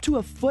cracks up to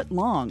a foot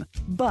long,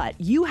 but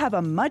you have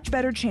a much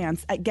better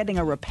chance at getting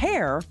a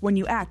repair when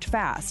you act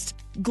fast.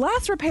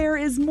 Glass repair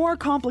is more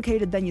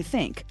complicated than you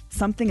think.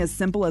 Something as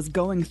simple as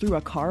going through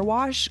a car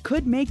wash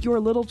could make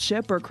your little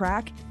chip or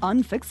crack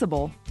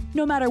unfixable.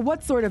 No matter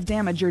what sort of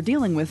damage you're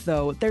dealing with,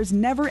 though, there's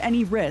never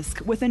any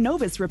risk with a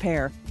Novus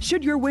repair.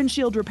 Should your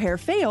windshield repair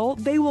fail,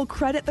 they will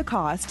credit the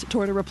cost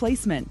toward a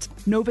replacement.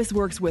 Novus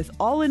works with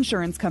all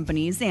insurance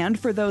companies, and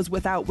for those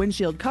without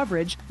windshield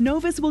coverage,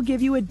 Novus will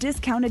give you a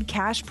discounted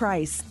cash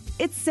price.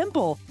 It's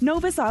simple.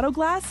 Novus Auto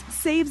Glass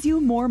saves you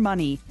more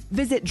money.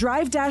 Visit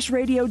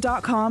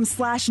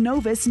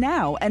drive-radio.com/Novus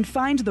now and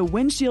find the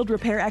windshield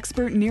repair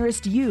expert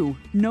nearest you.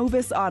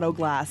 Novus Auto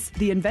Glass,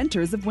 the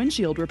inventors of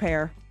windshield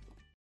repair.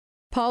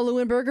 Paul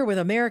Leuenberger with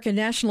American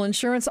National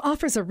Insurance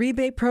offers a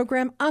rebate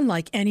program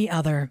unlike any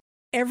other.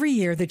 Every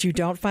year that you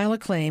don't file a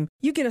claim,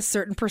 you get a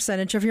certain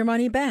percentage of your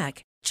money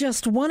back.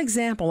 Just one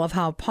example of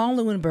how Paul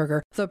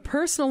Leuenberger, the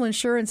personal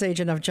insurance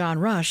agent of John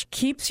Rush,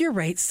 keeps your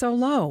rates so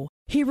low.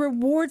 He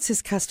rewards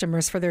his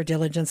customers for their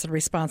diligence and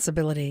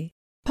responsibility.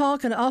 Paul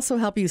can also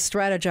help you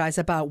strategize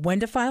about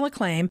when to file a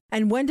claim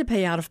and when to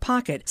pay out of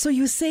pocket so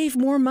you save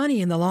more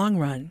money in the long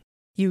run.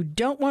 You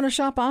don't want to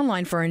shop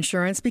online for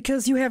insurance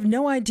because you have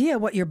no idea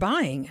what you're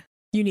buying.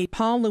 You need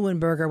Paul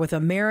Leuenberger with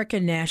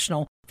American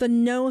National, the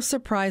no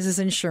surprises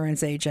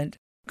insurance agent.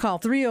 Call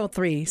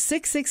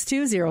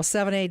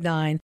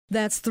 303-662-0789.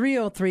 That's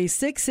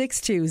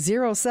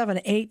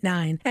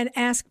 303-662-0789 and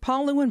ask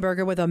Paul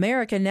Leuenberger with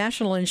American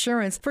National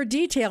Insurance for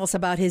details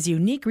about his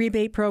unique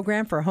rebate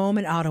program for home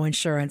and auto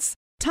insurance.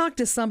 Talk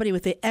to somebody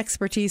with the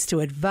expertise to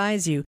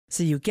advise you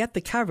so you get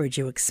the coverage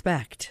you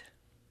expect.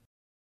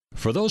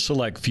 For those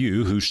select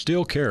few who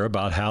still care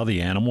about how the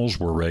animals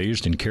were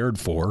raised and cared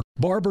for,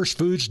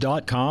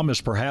 BarbersFoods.com is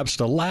perhaps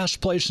the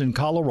last place in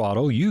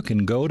Colorado you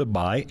can go to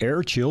buy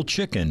air-chilled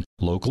chicken,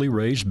 locally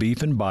raised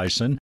beef and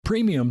bison,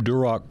 premium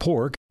Duroc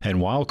pork, and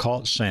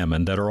wild-caught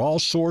salmon that are all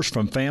sourced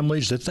from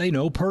families that they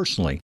know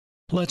personally.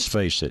 Let's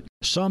face it,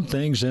 some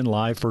things in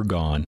life are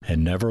gone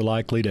and never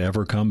likely to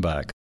ever come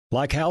back.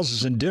 Like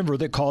houses in Denver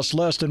that cost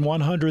less than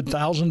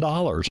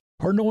 $100,000,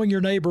 or knowing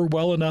your neighbor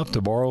well enough to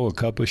borrow a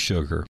cup of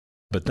sugar.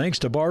 But thanks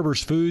to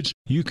Barber's Foods,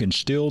 you can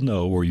still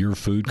know where your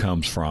food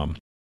comes from.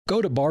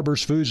 Go to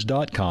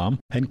barbersfoods.com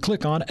and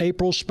click on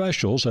April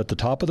Specials at the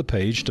top of the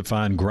page to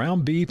find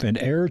ground beef and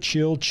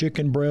air-chilled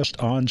chicken breast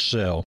on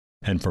sale.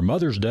 And for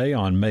Mother's Day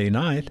on May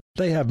 9th,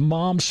 they have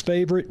Mom's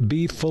favorite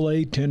beef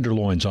filet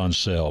tenderloins on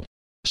sale.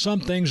 Some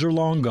things are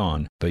long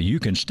gone, but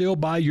you can still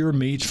buy your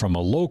meats from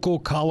a local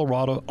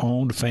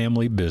Colorado-owned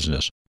family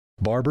business.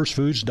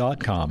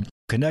 barbersfoods.com,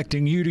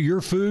 connecting you to your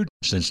food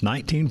since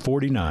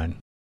 1949.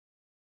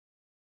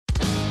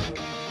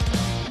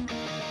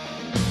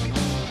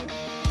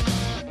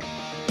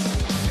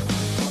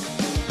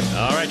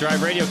 All right,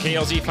 Drive Radio,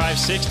 KLZ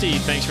 560.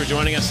 Thanks for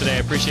joining us today. I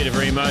appreciate it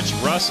very much.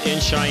 Russ in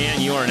Cheyenne,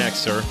 you are next,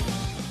 sir.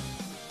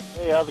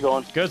 Hey, how's it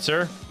going? Good,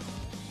 sir.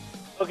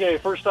 Okay,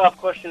 first off,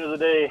 question of the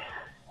day.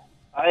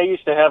 I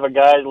used to have a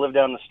guy that lived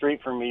down the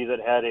street from me that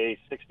had a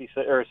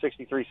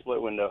 63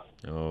 split window.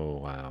 Oh,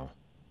 wow.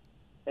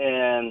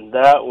 And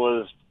that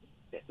was,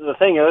 the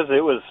thing is,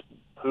 it was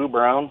poo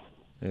brown.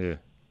 Yeah.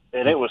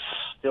 And it was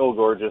still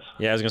gorgeous.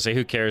 Yeah, I was going to say,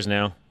 who cares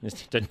now?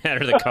 It doesn't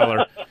matter the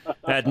color.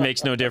 That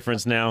makes no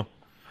difference now.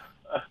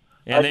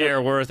 And they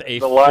are worth a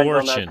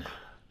fortune.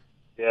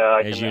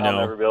 Yeah, As you I'll know.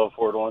 never be able to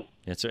afford one.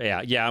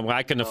 Yeah. Well,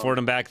 I couldn't afford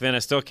them back then. I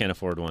still can't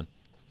afford one.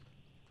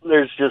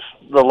 There's just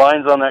the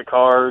lines on that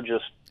car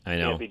just I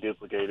know. can't be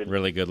duplicated.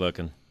 Really good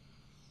looking.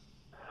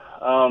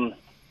 I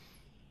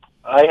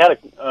had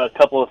a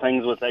couple of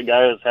things with that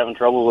guy that's having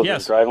trouble with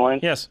his drive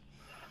lines. Yes.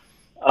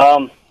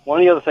 One of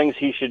the other things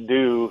he should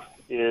do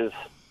is,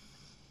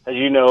 as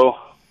you know,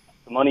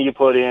 the money you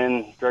put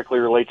in directly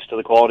relates to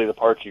the quality of the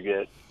parts you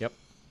get. Yep.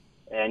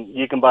 And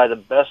you can buy the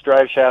best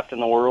drive shaft in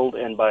the world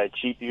and buy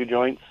cheap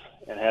U-joints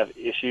and have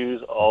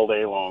issues all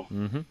day long.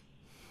 Mm-hmm.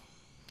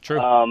 True.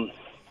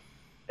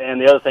 And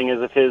the other thing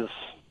is if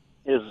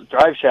his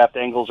drive shaft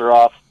angles are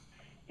off,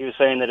 he was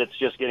saying that it's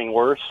just getting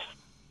worse.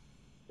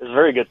 There's a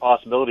very good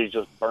possibility he's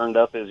just burned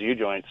up his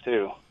U-joints,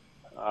 too.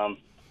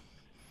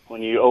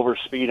 When you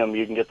overspeed them,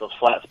 you can get those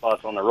flat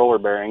spots on the roller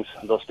bearings.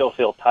 They'll still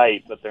feel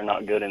tight, but they're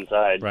not good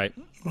inside. Right.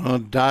 Well,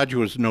 Dodge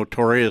was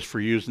notorious for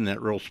using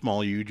that real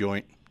small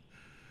U-joint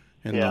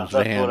in those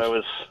that's vans. what I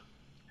was.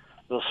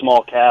 Those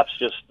small caps,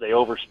 they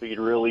overspeed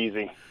real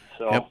easy.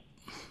 So. Yep.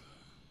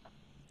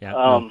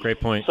 Yeah,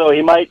 great point. So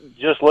he might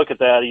just look at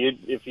that.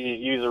 If you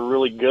use a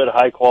really good,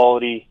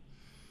 high-quality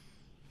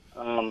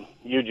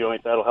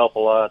U-joint, that'll help a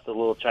lot. The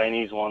little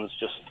Chinese ones,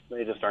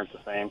 they just aren't the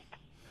same.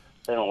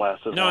 They don't last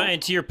as long. No, and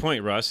to your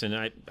point, Russ, and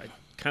I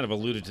kind of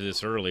alluded to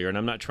this earlier, and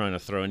I'm not trying to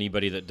throw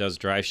anybody that does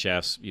drive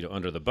shafts,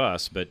 under the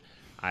bus, but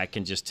I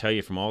can just tell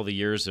you from all the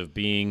years of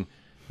being,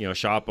 a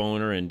shop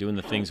owner and doing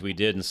the things we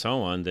did and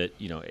so on, that,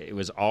 it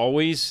was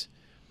always,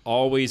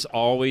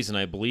 and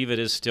I believe it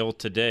is still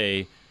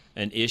today,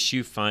 an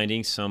issue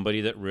finding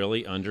somebody that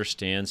really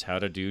understands how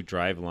to do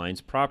drive lines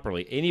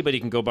properly.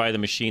 Anybody can go buy the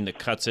machine that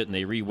cuts it and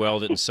they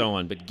re-weld it and so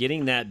on, but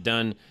getting that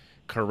done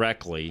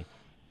correctly,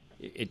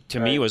 it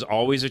to me was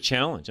always a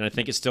challenge, and I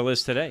think it still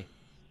is today.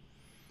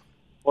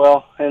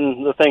 Well,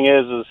 and the thing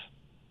is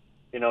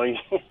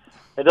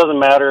it doesn't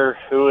matter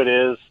who it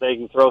is. They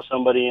can throw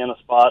somebody in a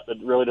spot that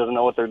really doesn't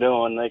know what they're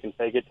doing. They can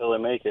fake it till they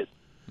make it.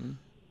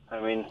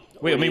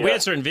 We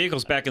had certain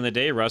vehicles back in the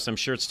day, Russ. I'm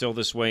sure it's still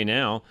this way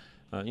now.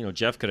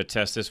 Jeff could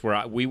attest this,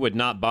 where we would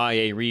not buy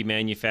a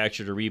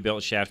remanufactured or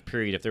rebuilt shaft,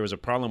 period. If there was a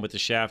problem with the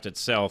shaft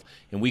itself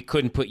and we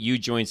couldn't put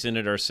U-joints in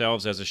it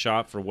ourselves as a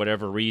shop for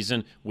whatever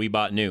reason, we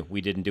bought new. We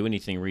didn't do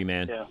anything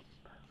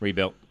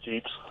rebuilt.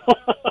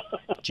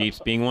 Jeeps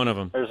being one of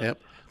them.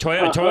 Yep.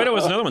 Toyota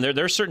was another one.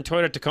 There are certain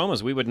Toyota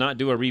Tacomas we would not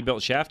do a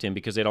rebuilt shaft in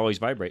because they'd always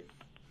vibrate.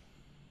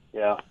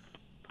 Yeah.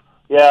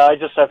 Yeah,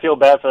 I feel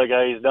bad for the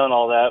guy. He's done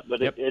all that,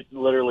 but it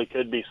literally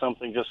could be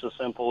something just as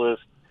simple as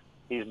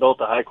he's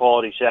built a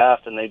high-quality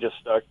shaft, and they just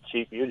stuck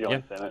cheap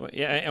U-joints in it.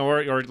 Yeah,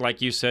 or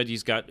like you said,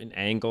 he's got an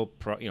angle.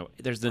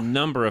 There's a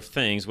number of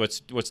things.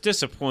 What's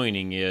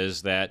disappointing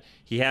is that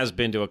he has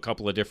been to a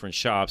couple of different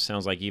shops.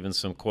 Sounds like even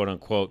some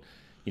quote-unquote,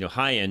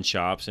 high-end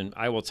shops. And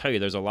I will tell you,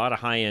 there's a lot of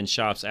high-end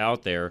shops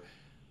out there.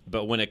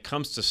 But when it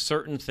comes to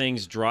certain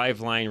things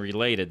driveline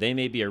related, they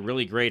may be a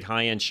really great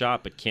high-end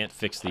shop, but can't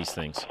fix these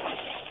things.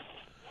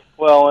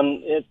 Well,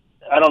 and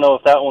I don't know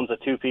if that one's a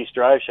two-piece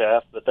drive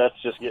shaft, but that's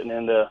just getting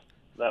into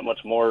that much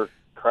more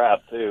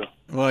crap too.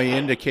 Well, he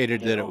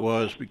indicated that it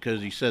was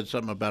because he said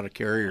something about a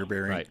carrier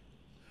bearing. Right.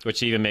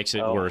 Which even makes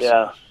it worse.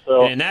 Yeah.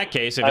 So, and in that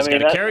case, if it's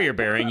got a carrier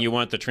bearing, you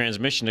want the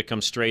transmission to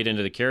come straight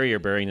into the carrier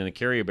bearing, and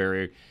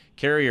the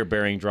carrier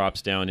bearing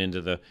drops down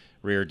into the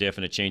rear diff,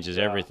 and it changes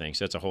everything.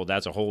 So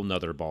that's a whole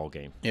nother ball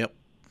game. Yep.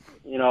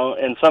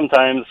 And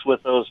sometimes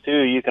with those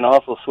two, you can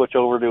also switch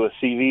over to a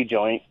CV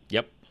joint.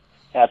 Yep.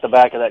 At the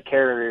back of that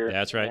carrier.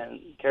 That's right.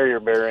 And carrier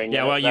bearing.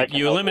 Yeah, well,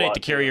 you eliminate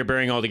the carrier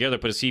bearing altogether,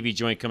 put a CV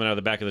joint coming out of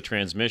the back of the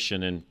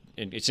transmission, and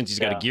since he's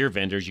got a gear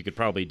vendors, you could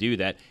probably do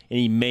that, and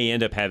he may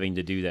end up having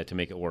to do that to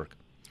make it work.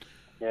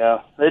 Yeah,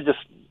 I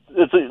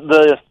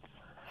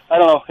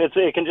don't know.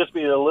 It can just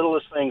be the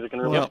littlest things that can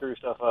really screw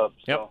stuff up.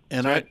 So.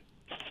 Yep. And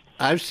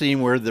I've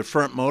seen where the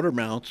front motor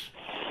mounts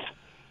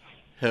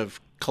have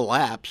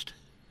collapsed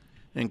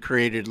and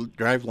created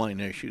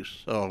driveline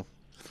issues. So.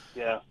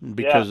 Yeah.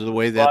 Because of the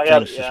way that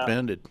thing's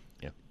suspended.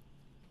 Yeah.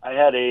 I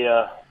had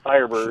a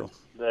Firebird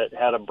that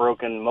had a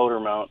broken motor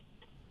mount,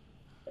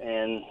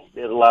 and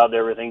it allowed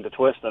everything to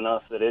twist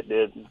enough that it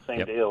did the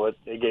same deal.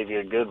 It gave you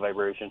a good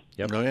vibration.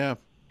 Yep. Oh, yeah.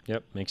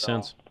 Yep, makes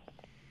sense.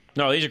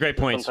 No, these are great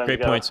points.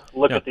 Great points.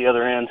 Look at the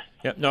other end.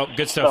 Yep. No,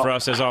 good stuff for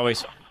us, as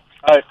always.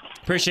 All right.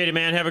 Appreciate it,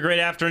 man. Have a great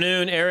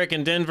afternoon. Eric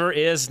in Denver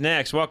is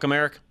next. Welcome,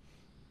 Eric.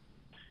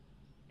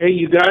 Hey,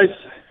 you guys.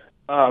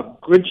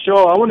 Good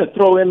show. I want to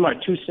throw in my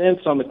 2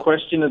 cents on the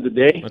question of the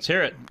day. Let's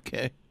hear it.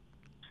 Okay.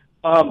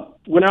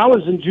 When I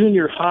was in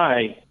junior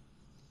high,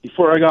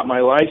 before I got my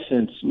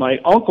license, my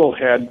uncle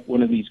had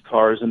one of these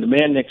cars, and the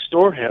man next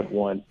door had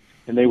one,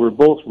 and they were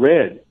both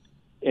red,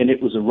 and it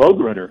was a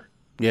Roadrunner.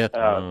 Yeah.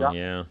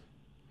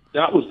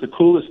 That was the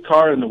coolest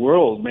car in the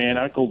world, man.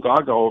 I'd go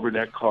gaga over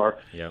that car.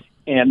 Yep.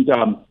 And,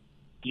 on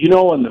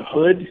the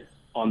hood,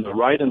 on the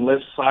right and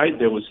left side,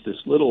 there was this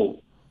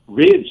little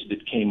ridge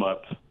that came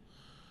up.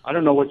 I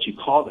don't know what you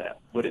call that,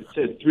 but it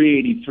said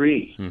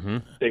 383.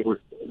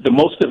 Mm-hmm.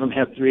 Most of them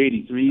had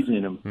 383s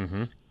in them.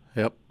 Mm-hmm.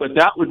 Yep. But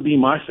that would be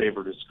my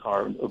favorite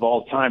car of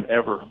all time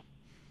ever.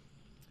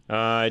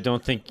 I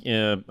don't think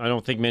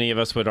many of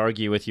us would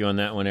argue with you on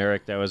that one,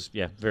 Eric. That was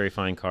very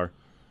fine car.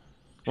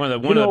 One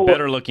of the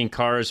better looking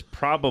cars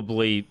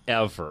probably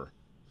ever.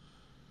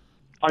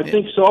 I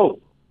think so.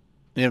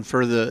 And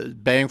for the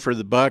bang for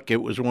the buck,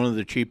 it was one of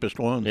the cheapest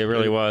ones. It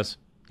really was.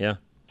 Yeah.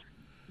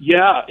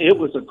 Yeah, it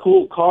was a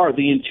cool car.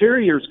 The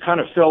interiors kind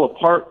of fell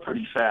apart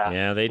pretty fast.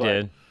 Yeah, they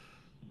did.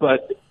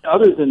 But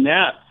other than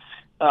that,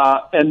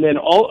 and then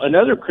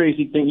another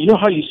crazy thing, you know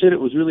how you said it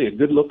was really a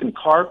good-looking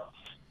car?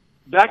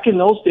 Back in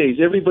those days,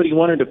 everybody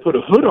wanted to put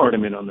a hood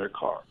ornament on their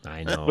car.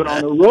 I know. But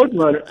on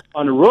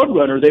a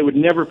Roadrunner, they would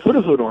never put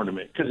a hood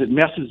ornament because it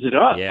messes it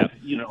up. Yeah.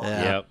 You know.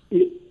 Yeah.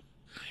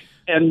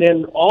 And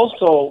then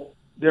also,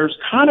 there's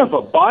kind of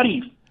a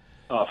body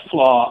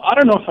flaw. I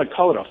don't know if I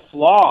call it a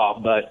flaw,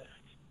 but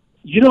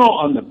you know,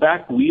 on the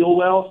back wheel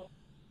well,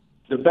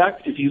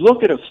 if you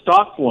look at a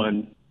stock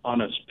one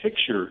on a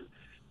picture,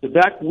 the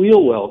back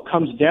wheel well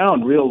comes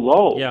down real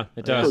low. Yeah,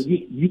 it does. So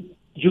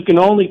you can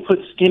only put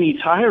skinny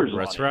tires on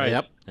it. That's right.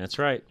 Yep. That's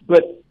right.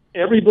 But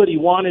everybody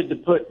wanted to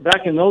put,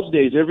 back in those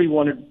days,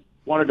 everyone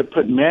wanted to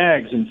put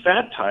mags and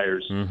fat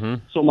tires. Mm-hmm.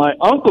 So my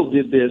uncle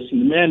did this,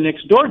 and the man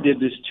next door did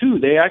this too.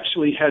 They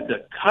actually had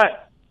to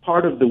cut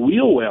part of the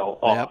wheel well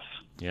off.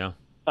 Yeah.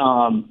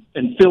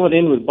 And fill it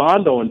in with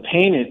Bondo and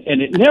paint it,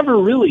 and it never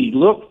really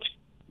looked,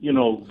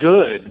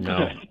 good.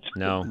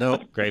 No.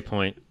 Great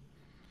point.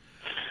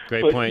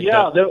 Great But point.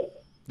 yeah,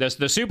 The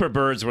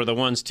Superbirds were the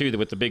ones, too,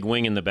 with the big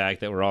wing in the back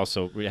that were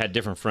also had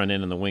different front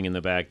end and the wing in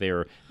the back. They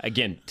were,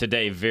 again,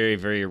 today, very,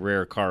 very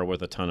rare car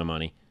worth a ton of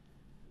money.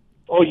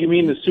 Oh, you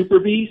mean the Super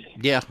Bees?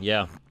 Yeah.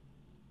 Yeah.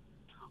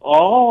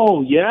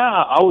 Oh, yeah,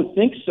 I would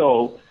think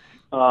so.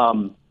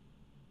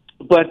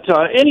 But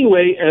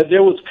anyway,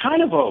 there was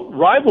kind of a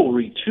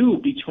rivalry, too,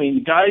 between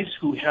the guys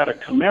who had a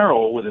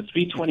Camaro with a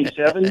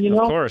 327,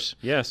 Of course,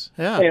 yes.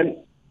 Yeah.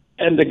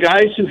 And the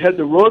guys who had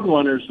the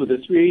Roadrunners with a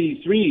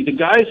 383, the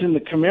guys in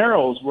the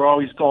Camaros were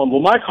always going,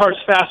 well, my car's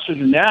faster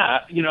than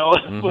that,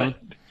 Mm-hmm. But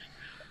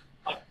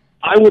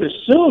I would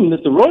assume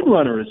that the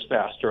Roadrunner is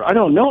faster. I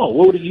don't know.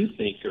 What do you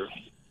think?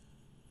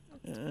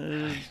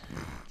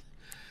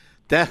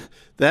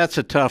 That's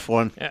a tough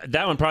one.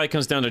 That one probably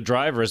comes down to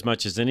driver as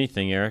much as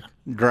anything, Eric.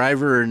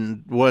 Driver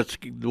and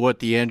what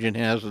the engine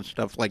has and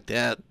stuff like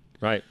that.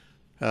 Right.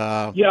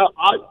 Yeah,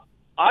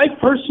 I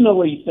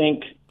personally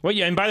think. Well,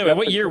 yeah, and by the way,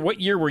 what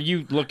year were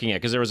you looking at?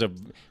 Because there was a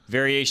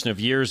variation of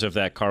years of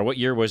that car. What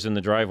year was in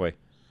the driveway?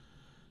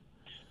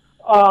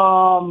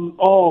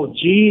 Oh,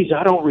 geez,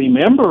 I don't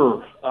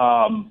remember.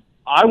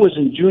 I was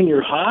in junior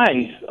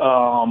high.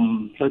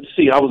 Let's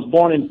see, I was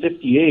born in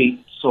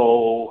 58,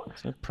 so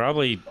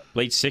probably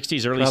late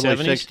 60s, early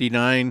probably 70s?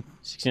 69.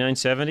 69,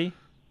 70?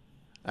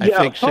 I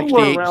think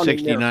 68,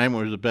 69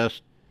 was the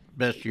best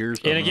years.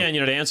 And again,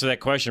 to answer that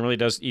question really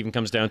does even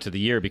comes down to the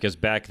year, because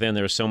back then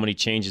there were so many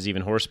changes,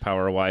 even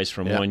horsepower-wise,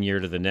 from one year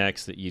to the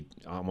next, that you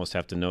almost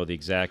have to know the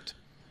exact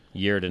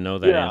year to know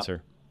that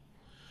answer.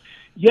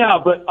 Yeah,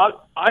 but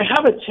I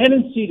have a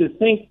tendency to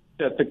think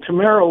that the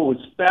Camaro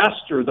was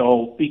faster,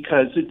 though,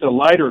 because it's a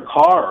lighter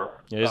car.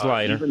 It is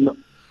lighter.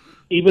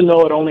 Even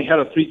though it only had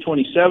a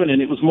 327,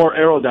 and it was more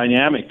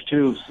aerodynamic,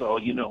 too, so,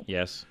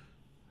 Yes.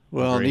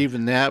 Well, and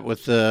even that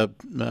with the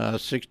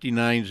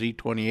 69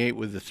 Z28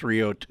 with the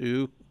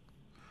 302.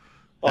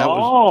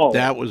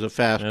 That was a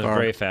fast car. A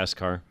very fast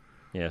car.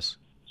 Yes.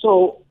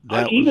 So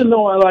even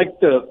though I like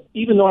the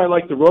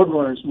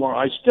Roadrunners more,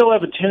 I still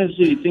have a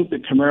tendency to think the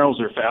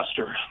Camaros are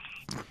faster.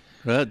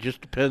 Well, it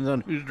just depends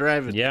on who's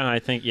driving. Yeah, I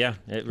think What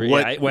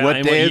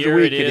day of the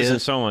week it is,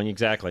 and so on.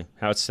 Exactly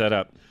how it's set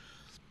up.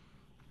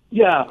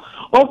 Yeah.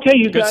 Okay,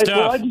 you Good guys. stuff.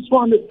 Well, I just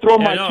wanted to throw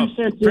my 2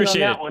 cents in on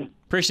that one.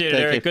 Appreciate it,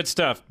 Thank Eric. you. Good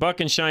stuff. Buck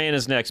and Cheyenne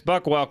is next.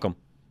 Buck, welcome.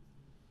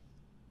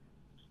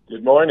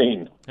 Good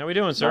morning. How we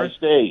doing, sir? Nice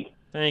day.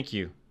 Thank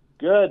you.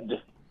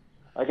 Good.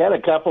 I got a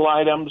couple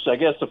items. I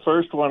guess the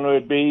first one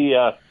would be,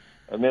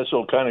 and this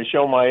will kind of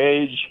show my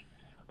age,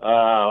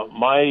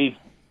 my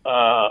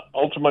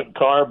ultimate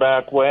car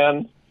back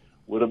when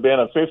would have been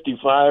a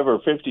 55 or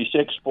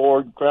 56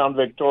 Ford Crown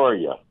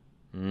Victoria.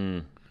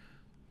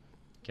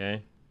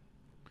 Okay.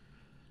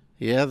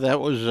 Yeah, that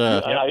was...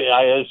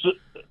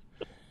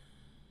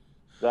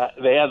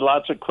 they had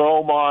lots of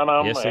chrome on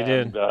them. Yes, they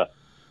did.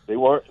 They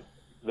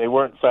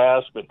weren't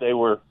fast, but they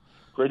were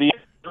pretty.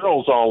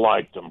 Girls all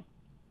liked them.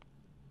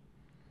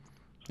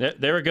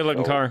 They were a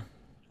good-looking car.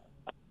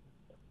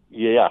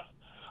 Yeah.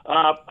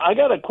 I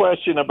got a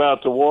question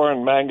about the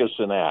Warren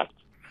Magnuson Act.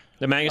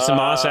 The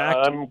Magnuson-Moss Act?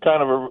 I'm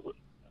kind of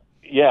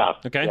yeah.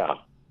 Okay. Yeah.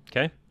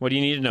 Okay. What do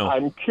you need to know?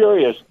 I'm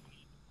curious.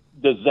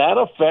 Does that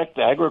affect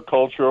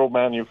agricultural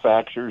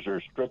manufacturers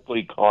or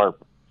strictly car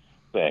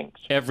things?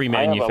 Every I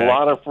manufacturer. have a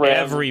lot of friends.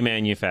 Every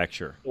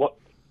manufacturer. Well,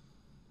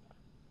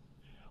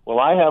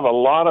 I have a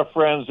lot of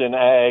friends in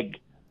ag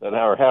that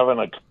are having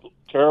a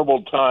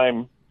terrible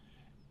time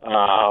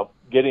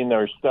getting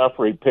their stuff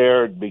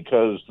repaired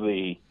because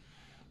the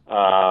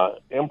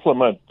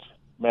implement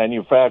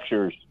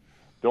manufacturers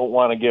don't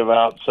want to give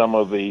out some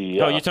of the.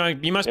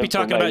 You must be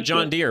talking about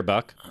John Deere,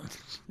 Buck.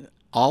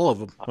 All of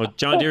them. Well,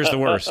 John Deere's the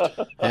worst.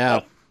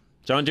 Yeah.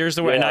 John Deere's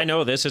the way, and I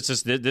know this. It's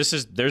just,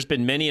 there's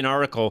been many an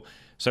article.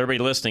 So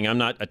everybody listening, I'm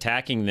not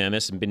attacking them.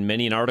 There's been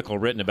many an article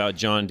written about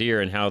John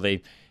Deere and how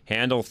they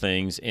handle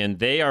things, and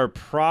they are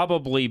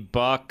probably,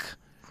 Buck,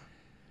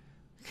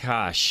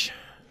 gosh,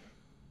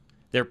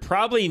 they're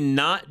probably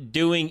not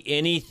doing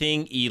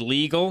anything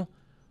illegal,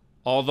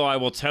 although I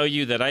will tell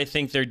you that I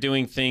think they're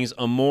doing things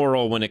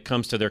immoral when it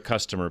comes to their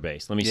customer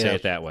base. Let me say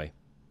it that way.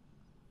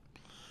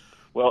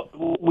 Well,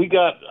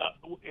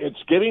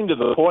 it's getting to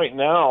the point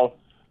now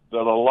that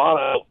a lot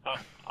of,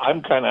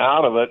 I'm kind of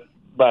out of it,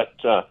 but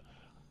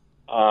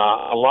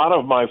a lot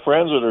of my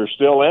friends that are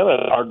still in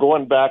it are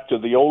going back to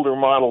the older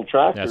model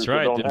tractors. That's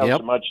right. That don't have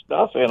so much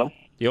stuff in them.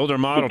 The older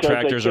model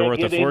tractors are worth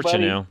a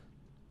fortune now.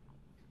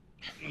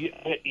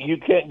 You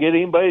can't get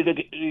anybody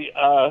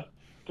to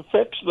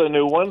fix the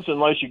new ones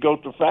unless you go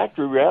to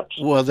factory reps.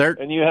 Well,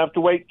 and you have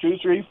to wait 2,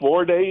 3,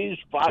 4 days,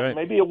 5,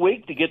 maybe a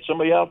week to get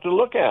somebody out to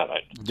look at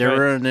it. They're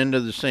running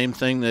into the same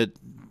thing that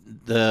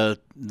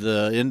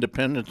the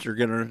independents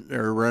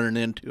are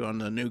running into on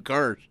the new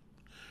cars.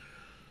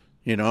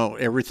 You know,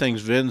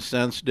 everything's VIN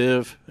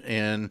sensitive,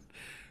 and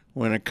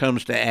when it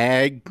comes to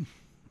ag,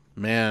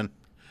 man,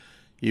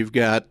 you've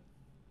got.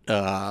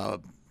 I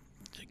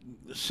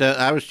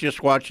was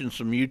just watching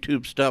some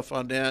YouTube stuff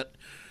on that,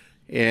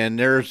 and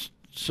there's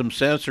some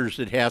sensors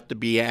that have to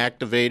be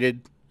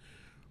activated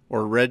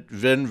or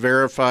VIN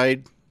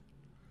verified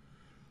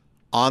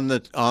on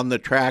the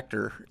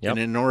tractor. Yep. And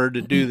in order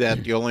to do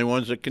that, the only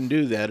ones that can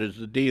do that is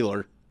the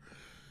dealer.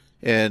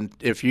 And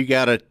if you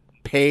got to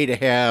pay to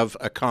have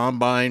a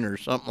combine or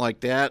something like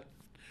that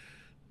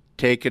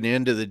taken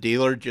into the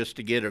dealer just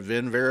to get a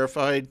VIN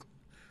verified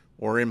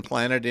or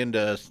implanted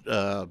into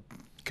a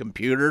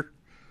computer,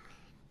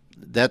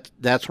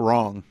 that's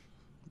wrong.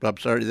 I'm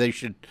sorry. They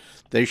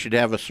should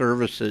have a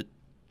service that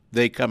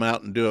they come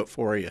out and do it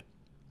for you.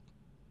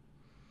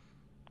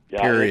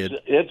 Yeah, period.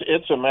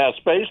 It's a mess.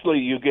 Basically,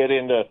 you get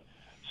into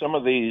some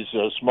of these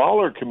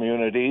smaller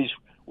communities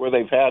where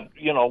they've had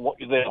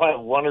they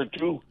have 1 or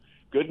 2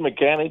 good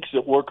mechanics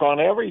that work on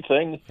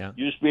everything. Yeah.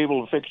 You used to be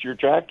able to fix your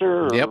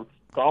tractor or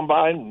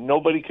combine.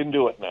 Nobody can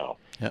do it now.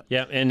 Yep.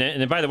 Yeah,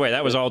 and by the way,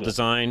 that was all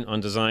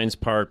Design's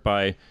part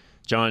by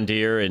John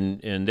Deere,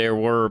 and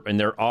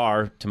there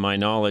are, to my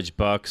knowledge,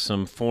 Buck,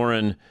 some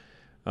foreign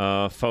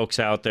folks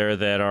out there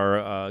that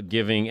are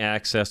giving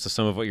access to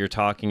some of what you're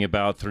talking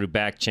about through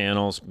back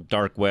channels,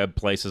 dark web,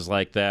 places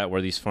like that,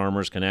 where these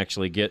farmers can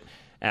actually get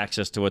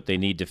access to what they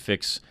need to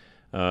fix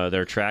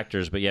their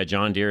tractors. But yeah,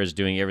 John Deere is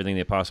doing everything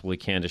they possibly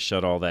can to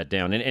shut all that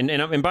down.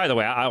 And by the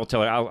way,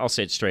 I'll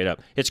say it straight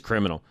up. It's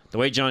criminal. The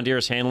way John Deere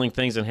is handling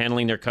things and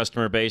handling their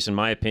customer base, in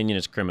my opinion,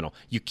 is criminal.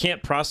 You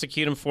can't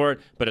prosecute them for it,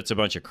 but it's a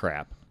bunch of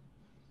crap.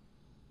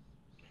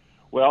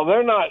 Well,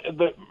 they're not.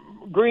 The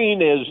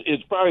Green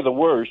is probably the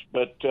worst,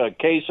 but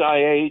Case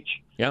IH.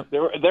 Yep.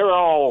 They're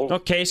all.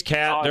 Case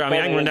Cat. I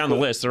can run down the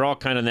list. They're all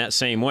kind of in that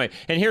same way.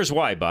 And here's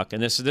why, Buck.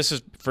 And this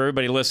is for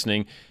everybody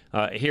listening.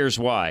 Here's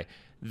why.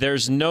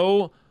 There's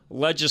no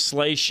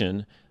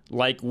legislation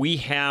like we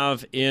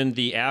have in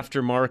the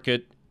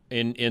aftermarket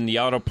in the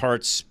auto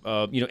parts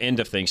end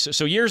of things.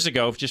 So years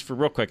ago, just for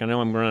real quick, I know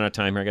I'm running out of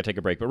time here. I got to take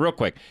a break, but real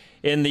quick,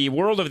 in the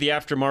world of the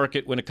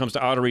aftermarket, when it comes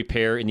to auto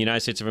repair in the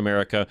United States of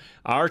America,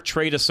 our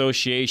trade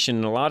association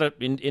and a lot of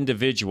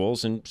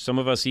individuals, and some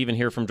of us even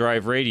here from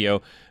Drive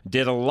Radio,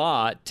 did a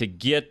lot to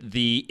get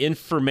the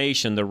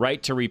information, the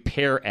Right to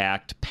Repair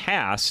Act,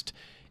 passed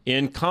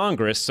in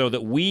Congress so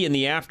that we in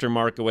the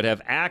aftermarket would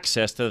have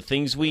access to the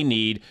things we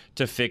need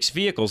to fix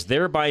vehicles,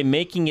 thereby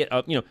making it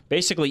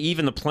basically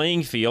even the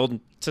playing field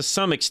to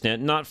some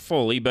extent, not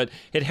fully, but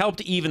it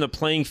helped even the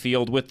playing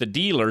field with the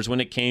dealers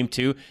when it came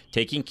to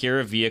taking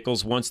care of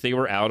vehicles once they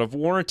were out of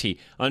warranty.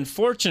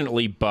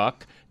 Unfortunately,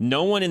 Buck,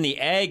 no one in the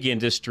ag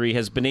industry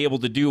has been able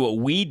to do what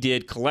we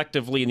did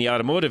collectively in the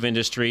automotive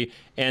industry,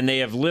 and they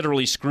have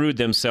literally screwed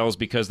themselves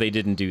because they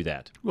didn't do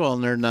that. Well,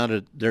 and they're not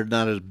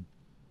as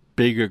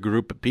big a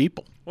group of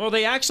people. Well,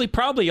 they actually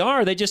probably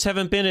are. They just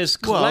haven't been as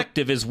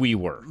collective as we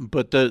were.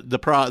 But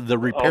the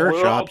repair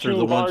shops are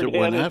the ones that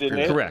went after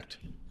it. Correct.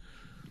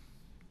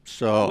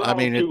 So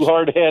it's too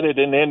hard-headed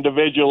and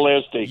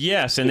individualistic.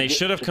 Yes, and they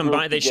should have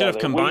combined. They should have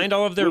combined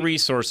all of their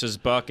resources,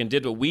 Buck, and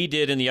did what we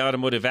did in the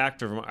automotive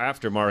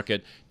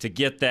aftermarket to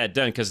get that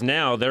done. Because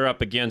now they're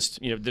up against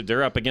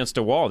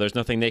a wall. There's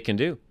nothing they can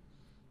do.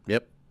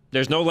 Yep.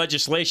 There's no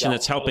legislation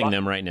that's helping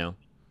them right now.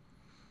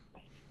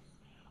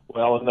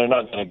 Well, and they're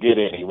not going to get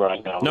any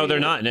right now. No, they're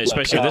not. And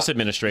especially this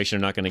administration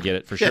are not going to get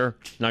it for sure.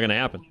 Not going to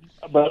happen.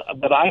 But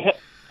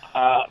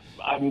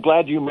I'm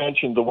glad you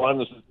mentioned the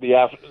ones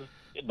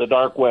the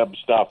dark web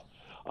stuff.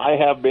 I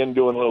have been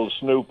doing a little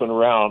snooping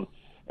around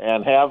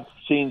and have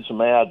seen some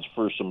ads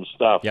for some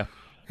stuff. Yeah.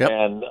 Yep.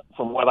 And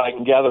from what I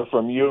can gather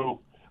from you,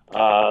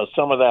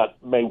 some of that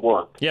may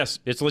work. Yes,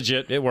 it's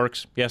legit. It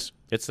works. Yes,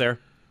 it's there.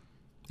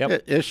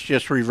 Yep. It's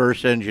just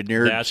reverse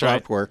engineered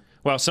software. Right.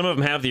 Well, some of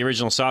them have the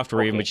original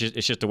software, even, which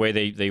it's just the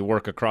way they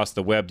work across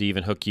the web to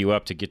even hook you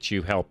up to get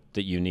you help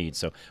that you need.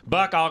 So,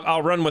 Buck,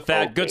 I'll run with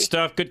that. Good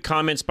stuff. Good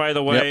comments, by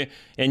the way. Yep.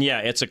 And, yeah,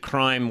 it's a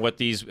crime what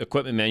these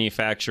equipment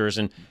manufacturers,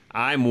 and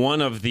I'm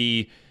one of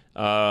the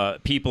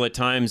people at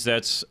times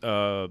that's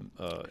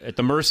at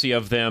the mercy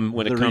of them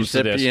when it comes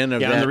to this. I'm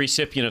the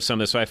recipient of some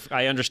of this. So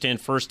I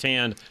understand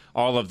firsthand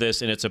all of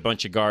this, and it's a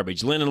bunch of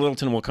garbage. Lynn and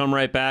Littleton will come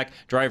right back.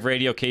 Drive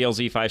Radio,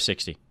 KLZ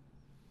 560.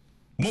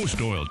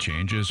 Most oil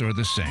changes are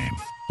the same.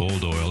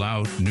 Old oil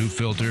out, new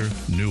filter,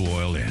 new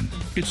oil in.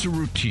 It's a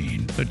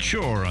routine, a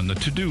chore on the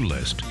to-do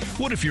list.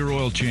 What if your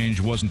oil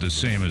change wasn't the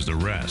same as the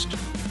rest?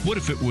 What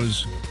if it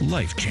was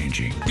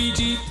life-changing?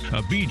 BG.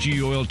 A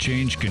BG oil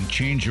change can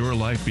change your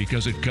life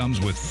because it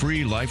comes with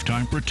free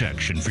lifetime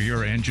protection for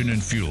your engine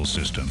and fuel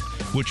system,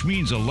 which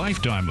means a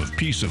lifetime of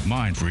peace of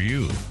mind for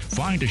you.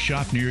 Find a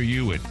shop near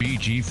you at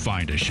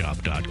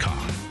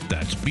bgfindashop.com.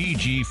 That's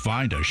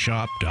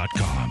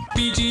bgfindashop.com.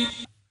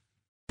 BG.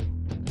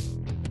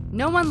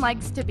 No one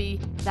likes to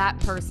be that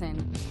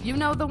person. You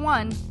know the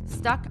one,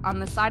 stuck on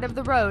the side of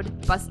the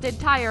road, busted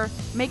tire,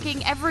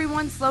 making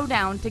everyone slow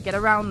down to get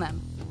around them.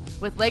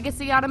 With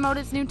Legacy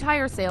Automotive's new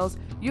tire sales,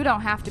 you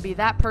don't have to be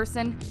that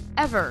person,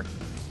 ever.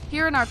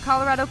 Here in our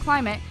Colorado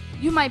climate,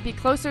 you might be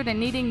closer to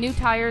needing new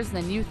tires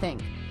than you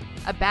think.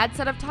 A bad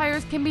set of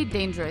tires can be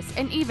dangerous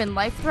and even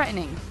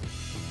life-threatening.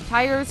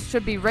 Tires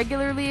should be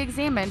regularly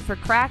examined for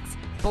cracks,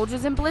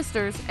 bulges and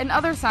blisters, and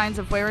other signs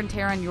of wear and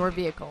tear on your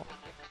vehicle.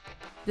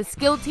 The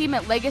skilled team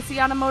at Legacy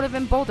Automotive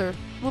in Boulder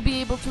will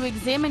be able to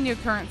examine your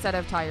current set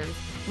of tires,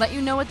 let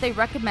you know what they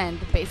recommend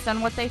based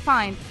on what they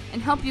find,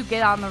 and help you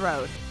get on the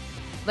road.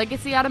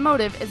 Legacy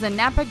Automotive is a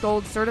Napa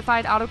Gold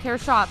certified auto care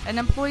shop and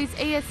employs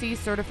ASE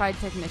certified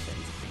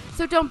technicians.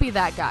 So don't be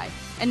that guy,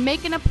 and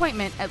make an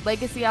appointment at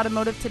Legacy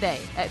Automotive today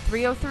at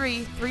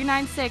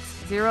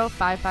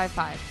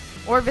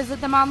 303-396-0555, or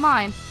visit them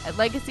online at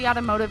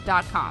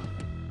legacyautomotive.com.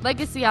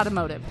 Legacy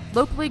Automotive,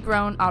 locally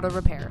grown auto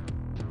repair.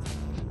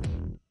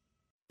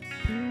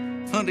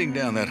 Hunting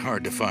down that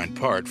hard-to-find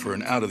part for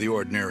an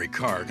out-of-the-ordinary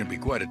car can be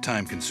quite a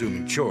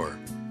time-consuming chore.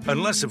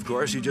 Unless, of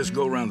course, you just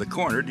go around the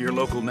corner to your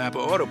local Napa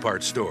Auto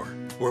Parts store,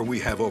 where we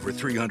have over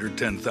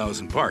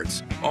 310,000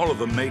 parts, all of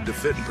them made to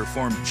fit and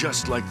perform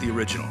just like the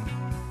original.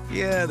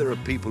 Yeah, there are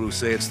people who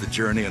say it's the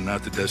journey and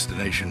not the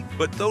destination,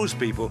 but those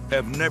people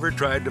have never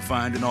tried to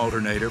find an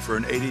alternator for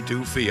an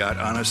 82 Fiat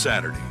on a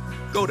Saturday.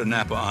 Go to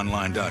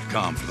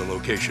NapaOnline.com for the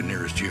location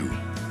nearest you.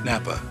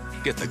 Napa,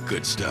 get the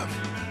good stuff.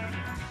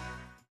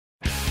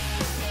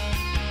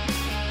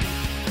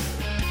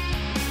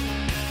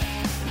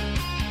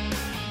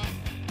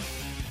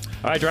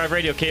 All right, Drive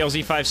Radio,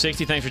 KLZ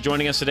 560. Thanks for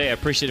joining us today. I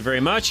appreciate it very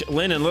much.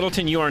 Lynn and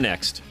Littleton, you are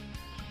next.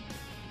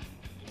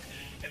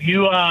 Have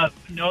you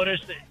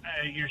noticed that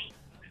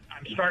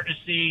I'm starting to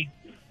see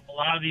a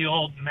lot of the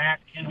old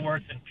Mack,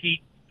 Kenworth, and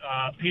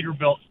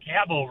Peterbilt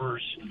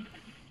cabovers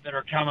that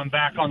are coming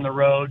back on the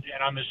road,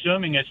 and I'm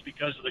assuming it's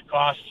because of the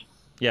cost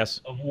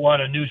of what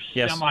a new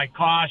semi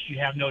costs. You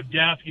have no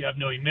DEF, you have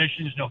no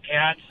emissions, no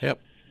CATs. Yep.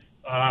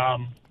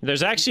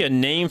 There's actually a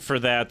name for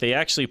that. They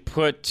actually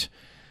put...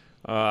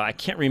 I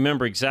can't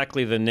remember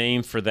exactly the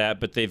name for that,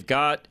 but they've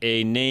got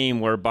a name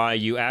whereby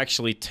you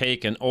actually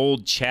take an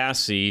old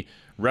chassis,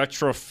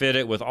 retrofit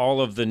it with all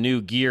of the new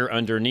gear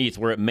underneath,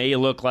 where it may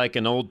look like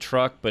an old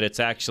truck, but it's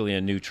actually a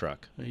new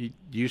truck. You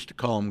used to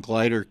call them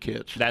glider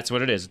kits. That's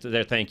what it is.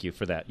 Thank you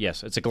for that.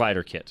 Yes, it's a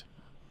glider kit.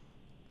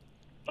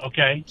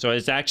 Okay. So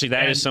it's actually,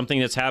 that is something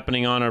that's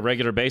happening on a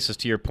regular basis,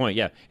 to your point.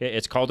 Yeah,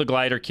 it's called a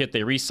glider kit. They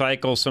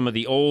recycle some of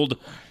the old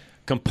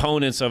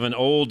components of an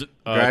old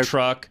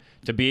truck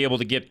to be able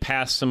to get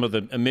past some of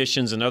the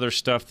emissions and other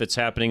stuff that's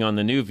happening on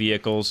the new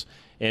vehicles.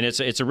 And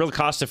it's a real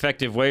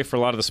cost-effective way for a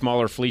lot of the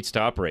smaller fleets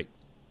to operate.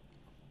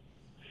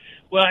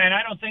 Well, and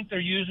I don't think they're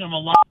using them a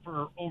lot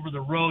for over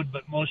the road,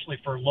 but mostly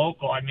for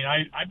local. I mean,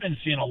 I've been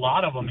seeing a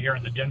lot of them here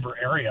in the Denver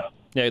area.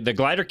 Yeah, the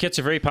glider kits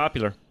are very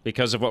popular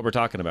because of what we're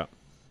talking about.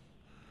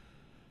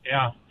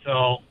 Yeah,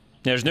 so...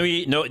 There's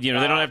they don't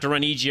have to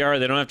run EGR,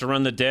 they don't have to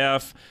run the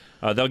DEF.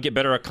 They'll get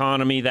better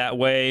economy that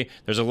way.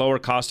 There's a lower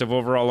cost of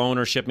overall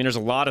ownership. I mean, there's a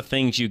lot of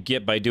things you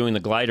get by doing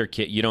the glider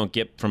kit you don't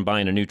get from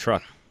buying a new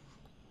truck.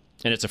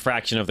 And it's a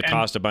fraction of the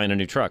cost of buying a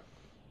new truck.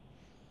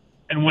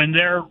 And when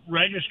they're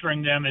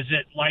registering them, is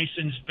it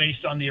licensed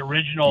based on the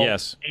original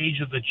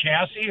age of the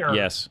chassis? Or?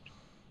 Yes.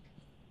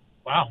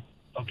 Wow.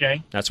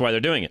 Okay. That's why they're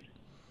doing it.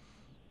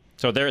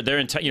 So they're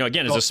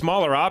again, as a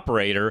smaller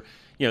operator,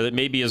 that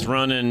maybe is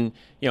running,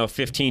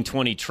 15,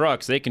 20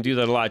 trucks, they can do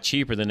that a lot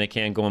cheaper than they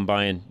can go and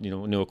buying,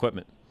 new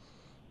equipment.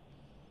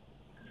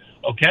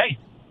 Okay.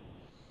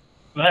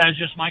 Well, that's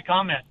just my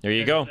comment. There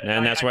you go.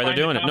 And that's why they're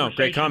doing it. No,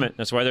 great comment.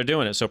 That's why they're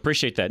doing it. So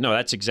appreciate that. No,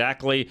 that's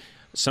exactly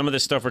some of the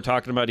stuff we're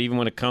talking about, even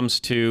when it comes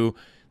to,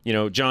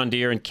 John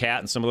Deere and Cat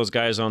and some of those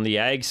guys on the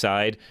ag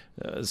side.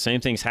 The same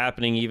thing's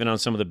happening even on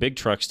some of the big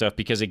truck stuff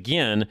because,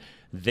 again,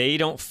 they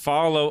don't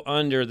follow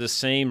under the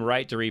same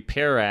Right to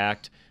Repair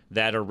Act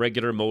that a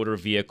regular motor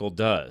vehicle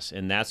does.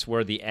 And that's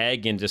where the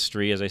ag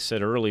industry, as I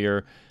said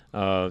earlier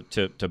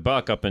to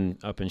Buck up in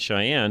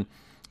Cheyenne,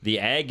 the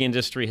ag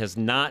industry has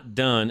not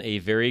done a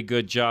very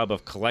good job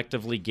of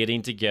collectively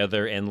getting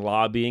together and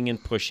lobbying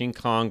and pushing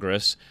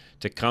Congress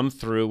to come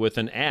through with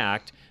an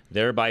act,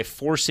 thereby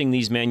forcing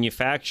these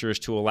manufacturers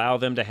to allow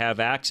them to have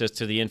access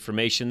to the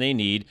information they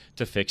need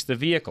to fix the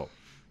vehicle,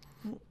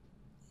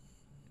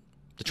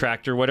 the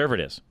tractor, whatever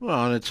it is.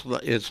 Well, and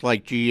it's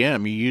like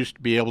GM. You used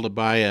to be able to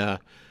buy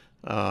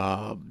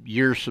a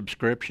year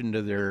subscription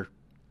to their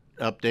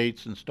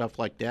updates and stuff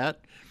like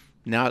that.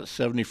 Now it's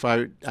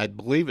 $75. I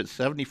believe it's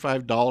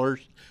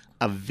 $75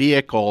 a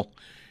vehicle,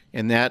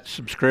 and that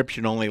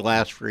subscription only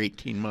lasts for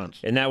 18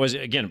 months. And that was,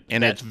 again,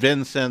 and it's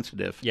VIN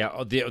sensitive.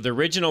 Yeah, the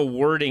original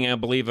wording, I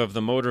believe, of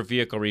the Motor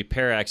Vehicle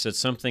Repair Act said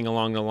something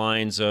along the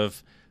lines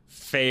of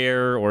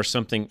fair or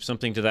something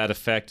to that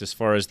effect as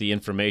far as the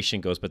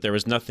information goes. But there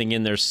was nothing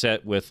in there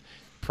set with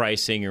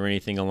pricing or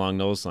anything along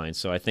those lines.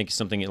 So I think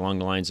something along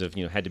the lines of,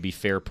 had to be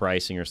fair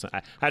pricing or something.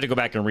 I had to go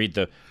back and read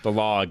the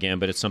law again,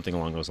 but it's something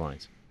along those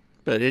lines.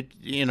 But it's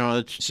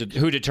so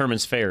who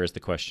determines fair is the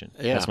question.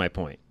 Yeah. That's my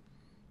point.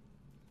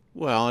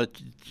 Well,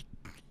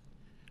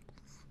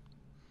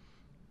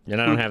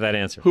 and I don't have that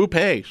answer. Who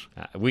pays?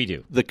 We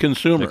do. The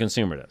consumer. The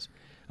consumer does.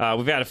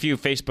 We've got a few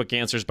Facebook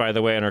answers, by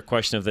the way, on our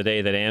question of the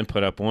day that Ann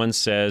put up. One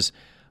says,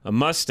 a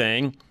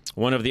Mustang,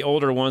 one of the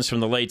older ones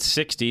from the late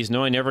 60s.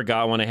 No, I never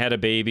got one. I had a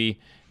baby.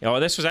 Oh,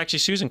 this was actually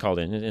Susan called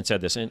in and said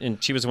this,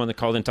 and she was the one that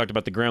called in and talked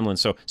about the Gremlin.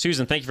 So,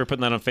 Susan, thank you for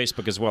putting that on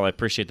Facebook as well. I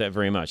appreciate that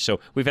very much.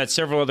 So, we've had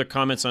several other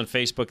comments on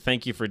Facebook.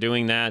 Thank you for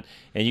doing that,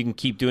 and you can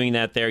keep doing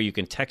that there. You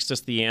can text us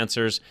the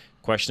answers.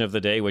 Question of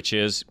the day, which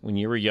is, when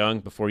you were young,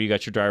 before you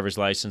got your driver's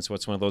license,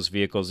 what's one of those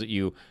vehicles that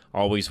you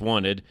always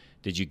wanted?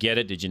 Did you get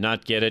it? Did you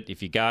not get it?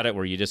 If you got it,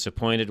 were you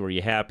disappointed? Were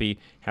you happy?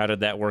 How did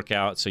that work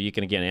out? So you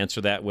can, again,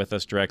 answer that with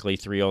us directly,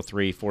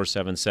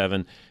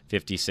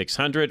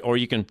 303-477-5600, or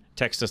you can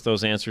text us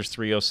those answers,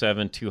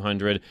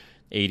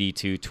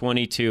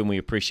 307-200-8222, and we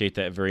appreciate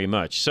that very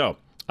much. So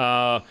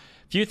a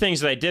few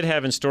things that I did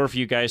have in store for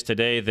you guys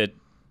today that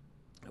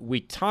we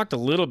talked a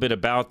little bit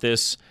about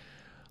this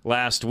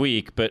last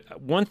week,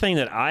 but one thing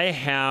that I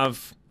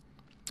have,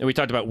 and we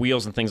talked about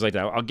wheels and things like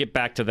that. I'll get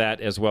back to that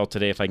as well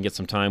today if I can get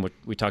some time.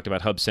 We talked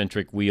about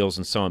hub-centric wheels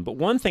and so on. But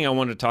one thing I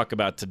wanted to talk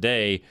about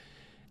today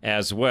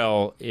as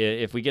well,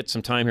 if we get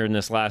some time here in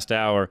this last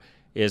hour,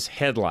 is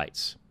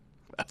headlights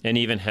and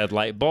even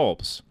headlight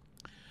bulbs.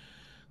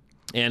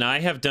 And I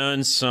have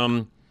done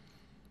some,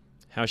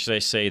 how should I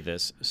say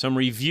this, some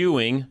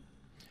reviewing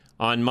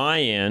on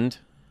my end,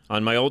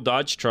 on my old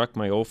Dodge truck,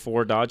 my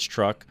 04 Dodge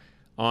truck,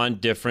 on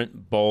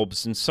different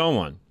bulbs and so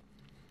on.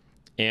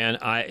 And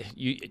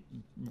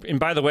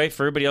by the way,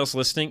 for everybody else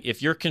listening,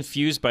 if you're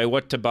confused by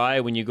what to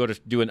buy when you go to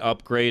do an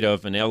upgrade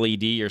of an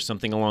LED or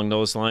something along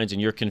those lines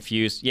and you're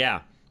confused,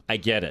 yeah, I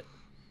get it.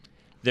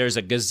 There's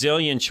a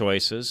gazillion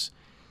choices.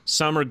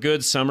 Some are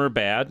good, some are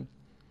bad.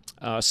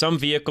 Some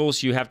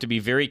vehicles, you have to be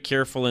very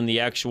careful in the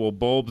actual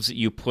bulbs that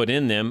you put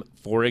in them.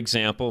 For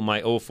example,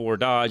 my 04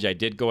 Dodge, I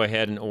did go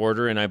ahead and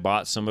order and I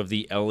bought some of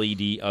the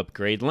LED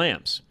upgrade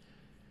lamps.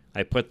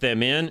 I put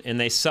them in,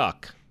 and they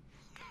suck.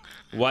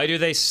 Why do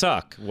they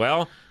suck?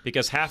 Well,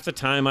 because half the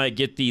time I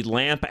get the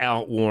lamp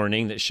out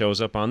warning that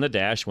shows up on the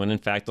dash when, in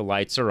fact, the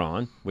lights are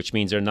on, which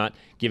means they're not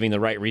giving the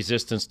right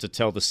resistance to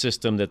tell the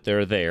system that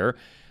they're there.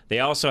 They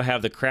also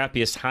have the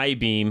crappiest high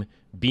beam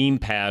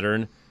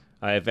pattern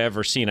I've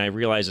ever seen. I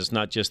realize it's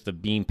not just the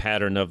beam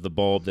pattern of the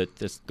bulb, that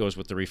this goes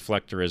with the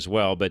reflector as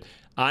well. But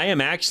I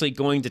am actually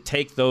going to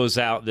take those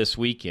out this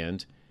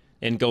weekend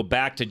and go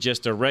back to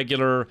just a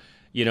regular,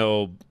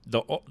 the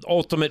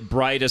ultimate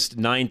brightest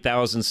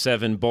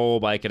 9007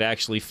 bulb I could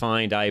actually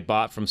find I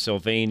bought from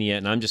Sylvania,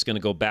 and I'm just going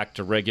to go back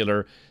to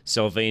regular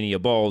Sylvania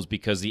bulbs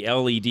because the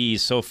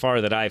LEDs so far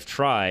that I've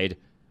tried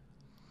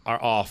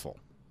are awful.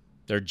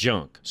 They're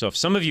junk. So if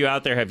some of you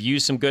out there have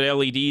used some good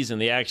LEDs and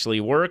they actually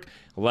work,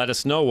 let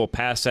us know. We'll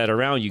pass that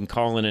around. You can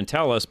call in and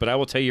tell us, but I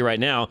will tell you right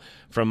now,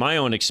 from my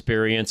own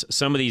experience,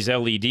 some of these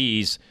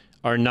LEDs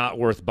are not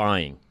worth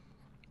buying.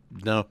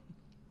 No.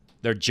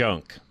 They're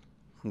junk.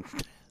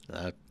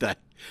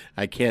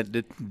 I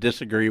can't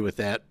disagree with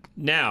that.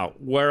 Now,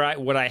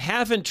 what I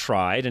haven't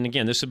tried, and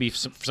again, this would be for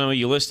some of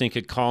you listening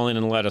could call in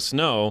and let us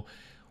know,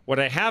 what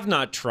I have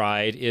not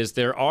tried is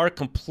there are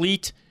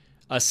complete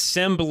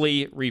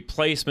assembly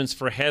replacements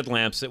for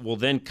headlamps that will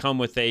then come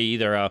with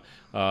either a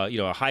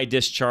high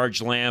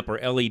discharge lamp or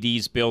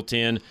LEDs built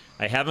in.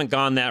 I haven't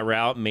gone that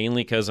route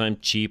mainly because I'm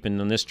cheap, and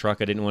on this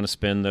truck I didn't want to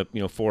spend the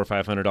 $400 or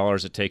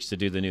 $500 it takes to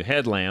do the new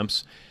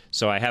headlamps.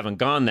 So I haven't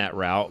gone that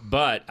route,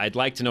 but I'd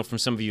like to know from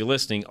some of you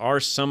listening, are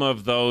some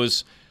of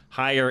those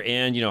higher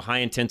end, high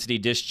intensity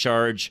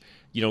discharge,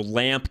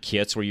 lamp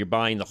kits where you're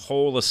buying the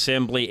whole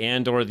assembly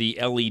and or the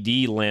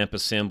LED lamp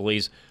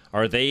assemblies,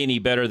 are they any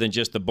better than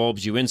just the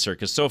bulbs you insert?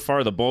 Because so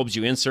far the bulbs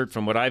you insert,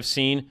 from what I've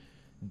seen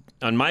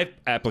on my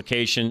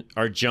application,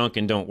 are junk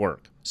and don't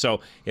work.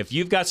 So if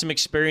you've got some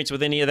experience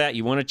with any of that,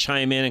 you want to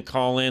chime in and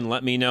call in,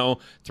 let me know,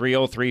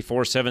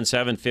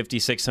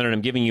 303-477-5600.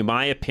 I'm giving you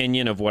my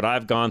opinion of what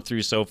I've gone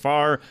through so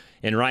far.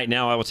 And right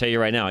now, I will tell you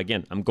right now,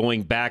 again, I'm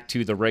going back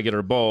to the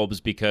regular bulbs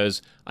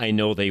because I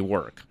know they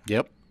work.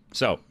 Yep.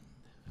 So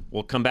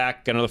we'll come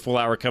back. Got another full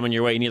hour coming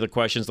your way. Any other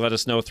questions, let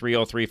us know.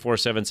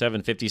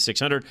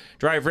 303-477-5600.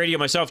 Drive Radio,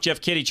 myself,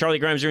 Jeff Kitty, Charlie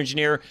Grimes, your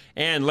engineer,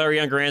 and Larry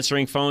Younger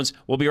answering phones.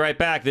 We'll be right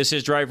back. This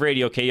is Drive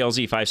Radio,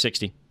 KLZ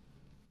 560.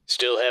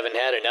 Still haven't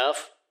had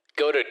enough?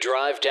 Go to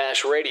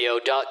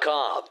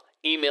drive-radio.com.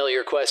 Email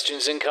your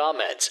questions and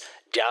comments.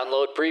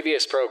 Download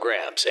previous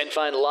programs and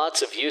find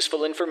lots of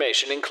useful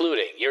information,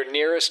 including your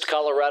nearest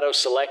Colorado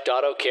Select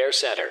Auto Care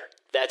Center.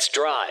 That's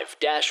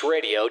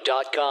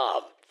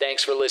drive-radio.com.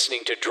 Thanks for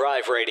listening to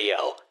Drive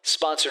Radio,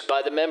 sponsored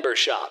by the member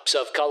shops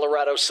of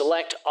Colorado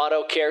Select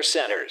Auto Care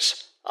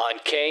Centers on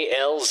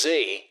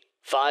KLZ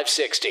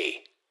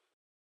 560.